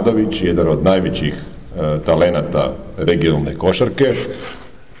Rok Radović, jedan od najvećih talenata regionalne košarke,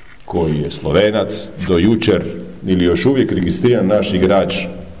 koji je Slovenac, do jučer ili još uvijek registriran naš igrač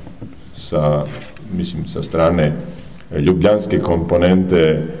sa strane ljubljanske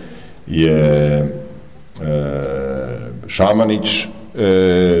komponente je Šamanić.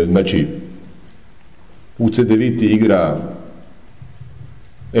 Znači, u Cedeviti igra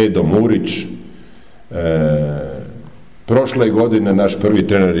Edo Murić. Prošle godine naš prvi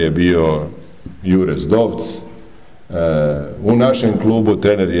trener je bio Jure Zdovc. U našem klubu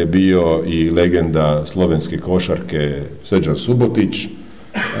trener je bio i legenda slovenske košarke Srđan Subotić.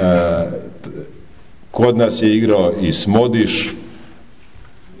 Kod nas je igrao i Smodiš.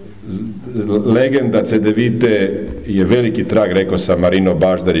 Legenda Cedevite je veliki trag, rekao sam, Marino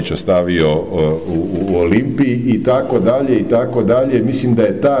Baždarić ostavio u Olimpiji i tako dalje i tako dalje. Mislim da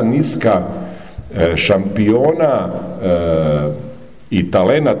je ta niska šampiona i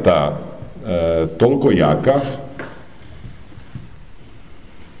talenata toliko jaka.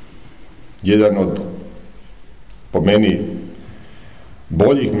 Jedan od, po meni,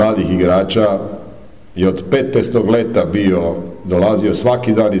 boljih mladih igrača je od 15. leta dolazio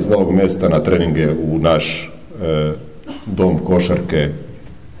svaki dan iz Novog Mesta na treninge u naš dom košarke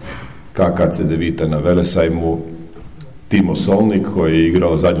kkcedevita na Velesajmu. Timo Solnik, koji je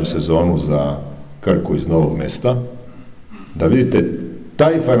igrao zadnju sezonu za Krku iz Novog Mesta. Da vidite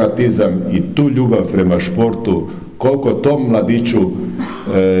taj fanatizam i tu ljubav prema športu, koliko tom mladiću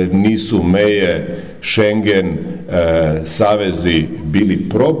nisu meje, Schengen, savezi bili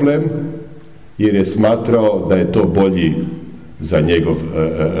problem, jer je smatrao da je to bolji za njegov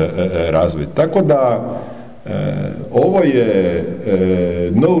razvoj. Tako da ovo je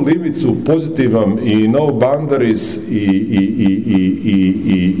no limits u pozitivom i no boundaries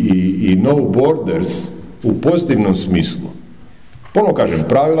i no borders u pozitivnom smislu. Ponovno kažem,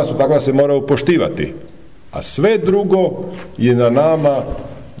 pravila su takva da se moraju poštivati, a sve drugo je na nama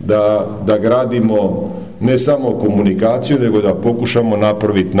da gradimo ne samo komunikaciju, nego da pokušamo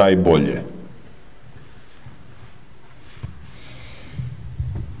napraviti najbolje.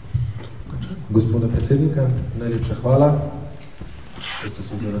 Gospoda predsjednika, najljepša hvala. Što ste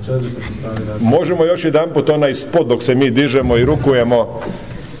se na čas, da ste postavili rad. Možemo još jedan put onaj spot dok se mi dižemo i rukujemo.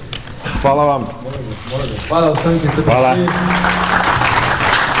 Hvala vam. Hvala vsem, ki ste prišli.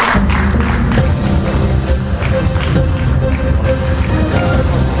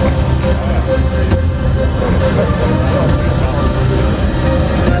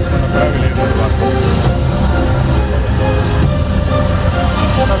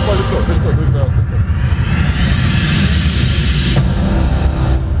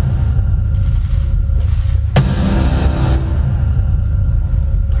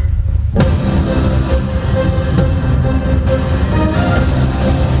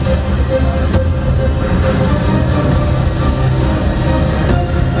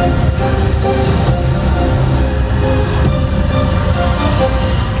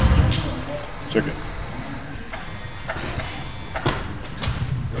 Čekaj.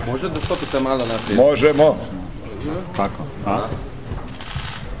 Može da stopite malo naprijed? Možemo. Tako.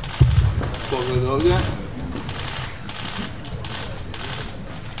 Pogled ovdje.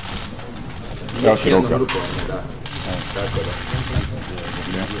 Još jedno grupovanje, da. Tako da.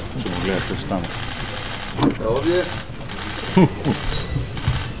 Ćemo gledati što tamo. Ovdje.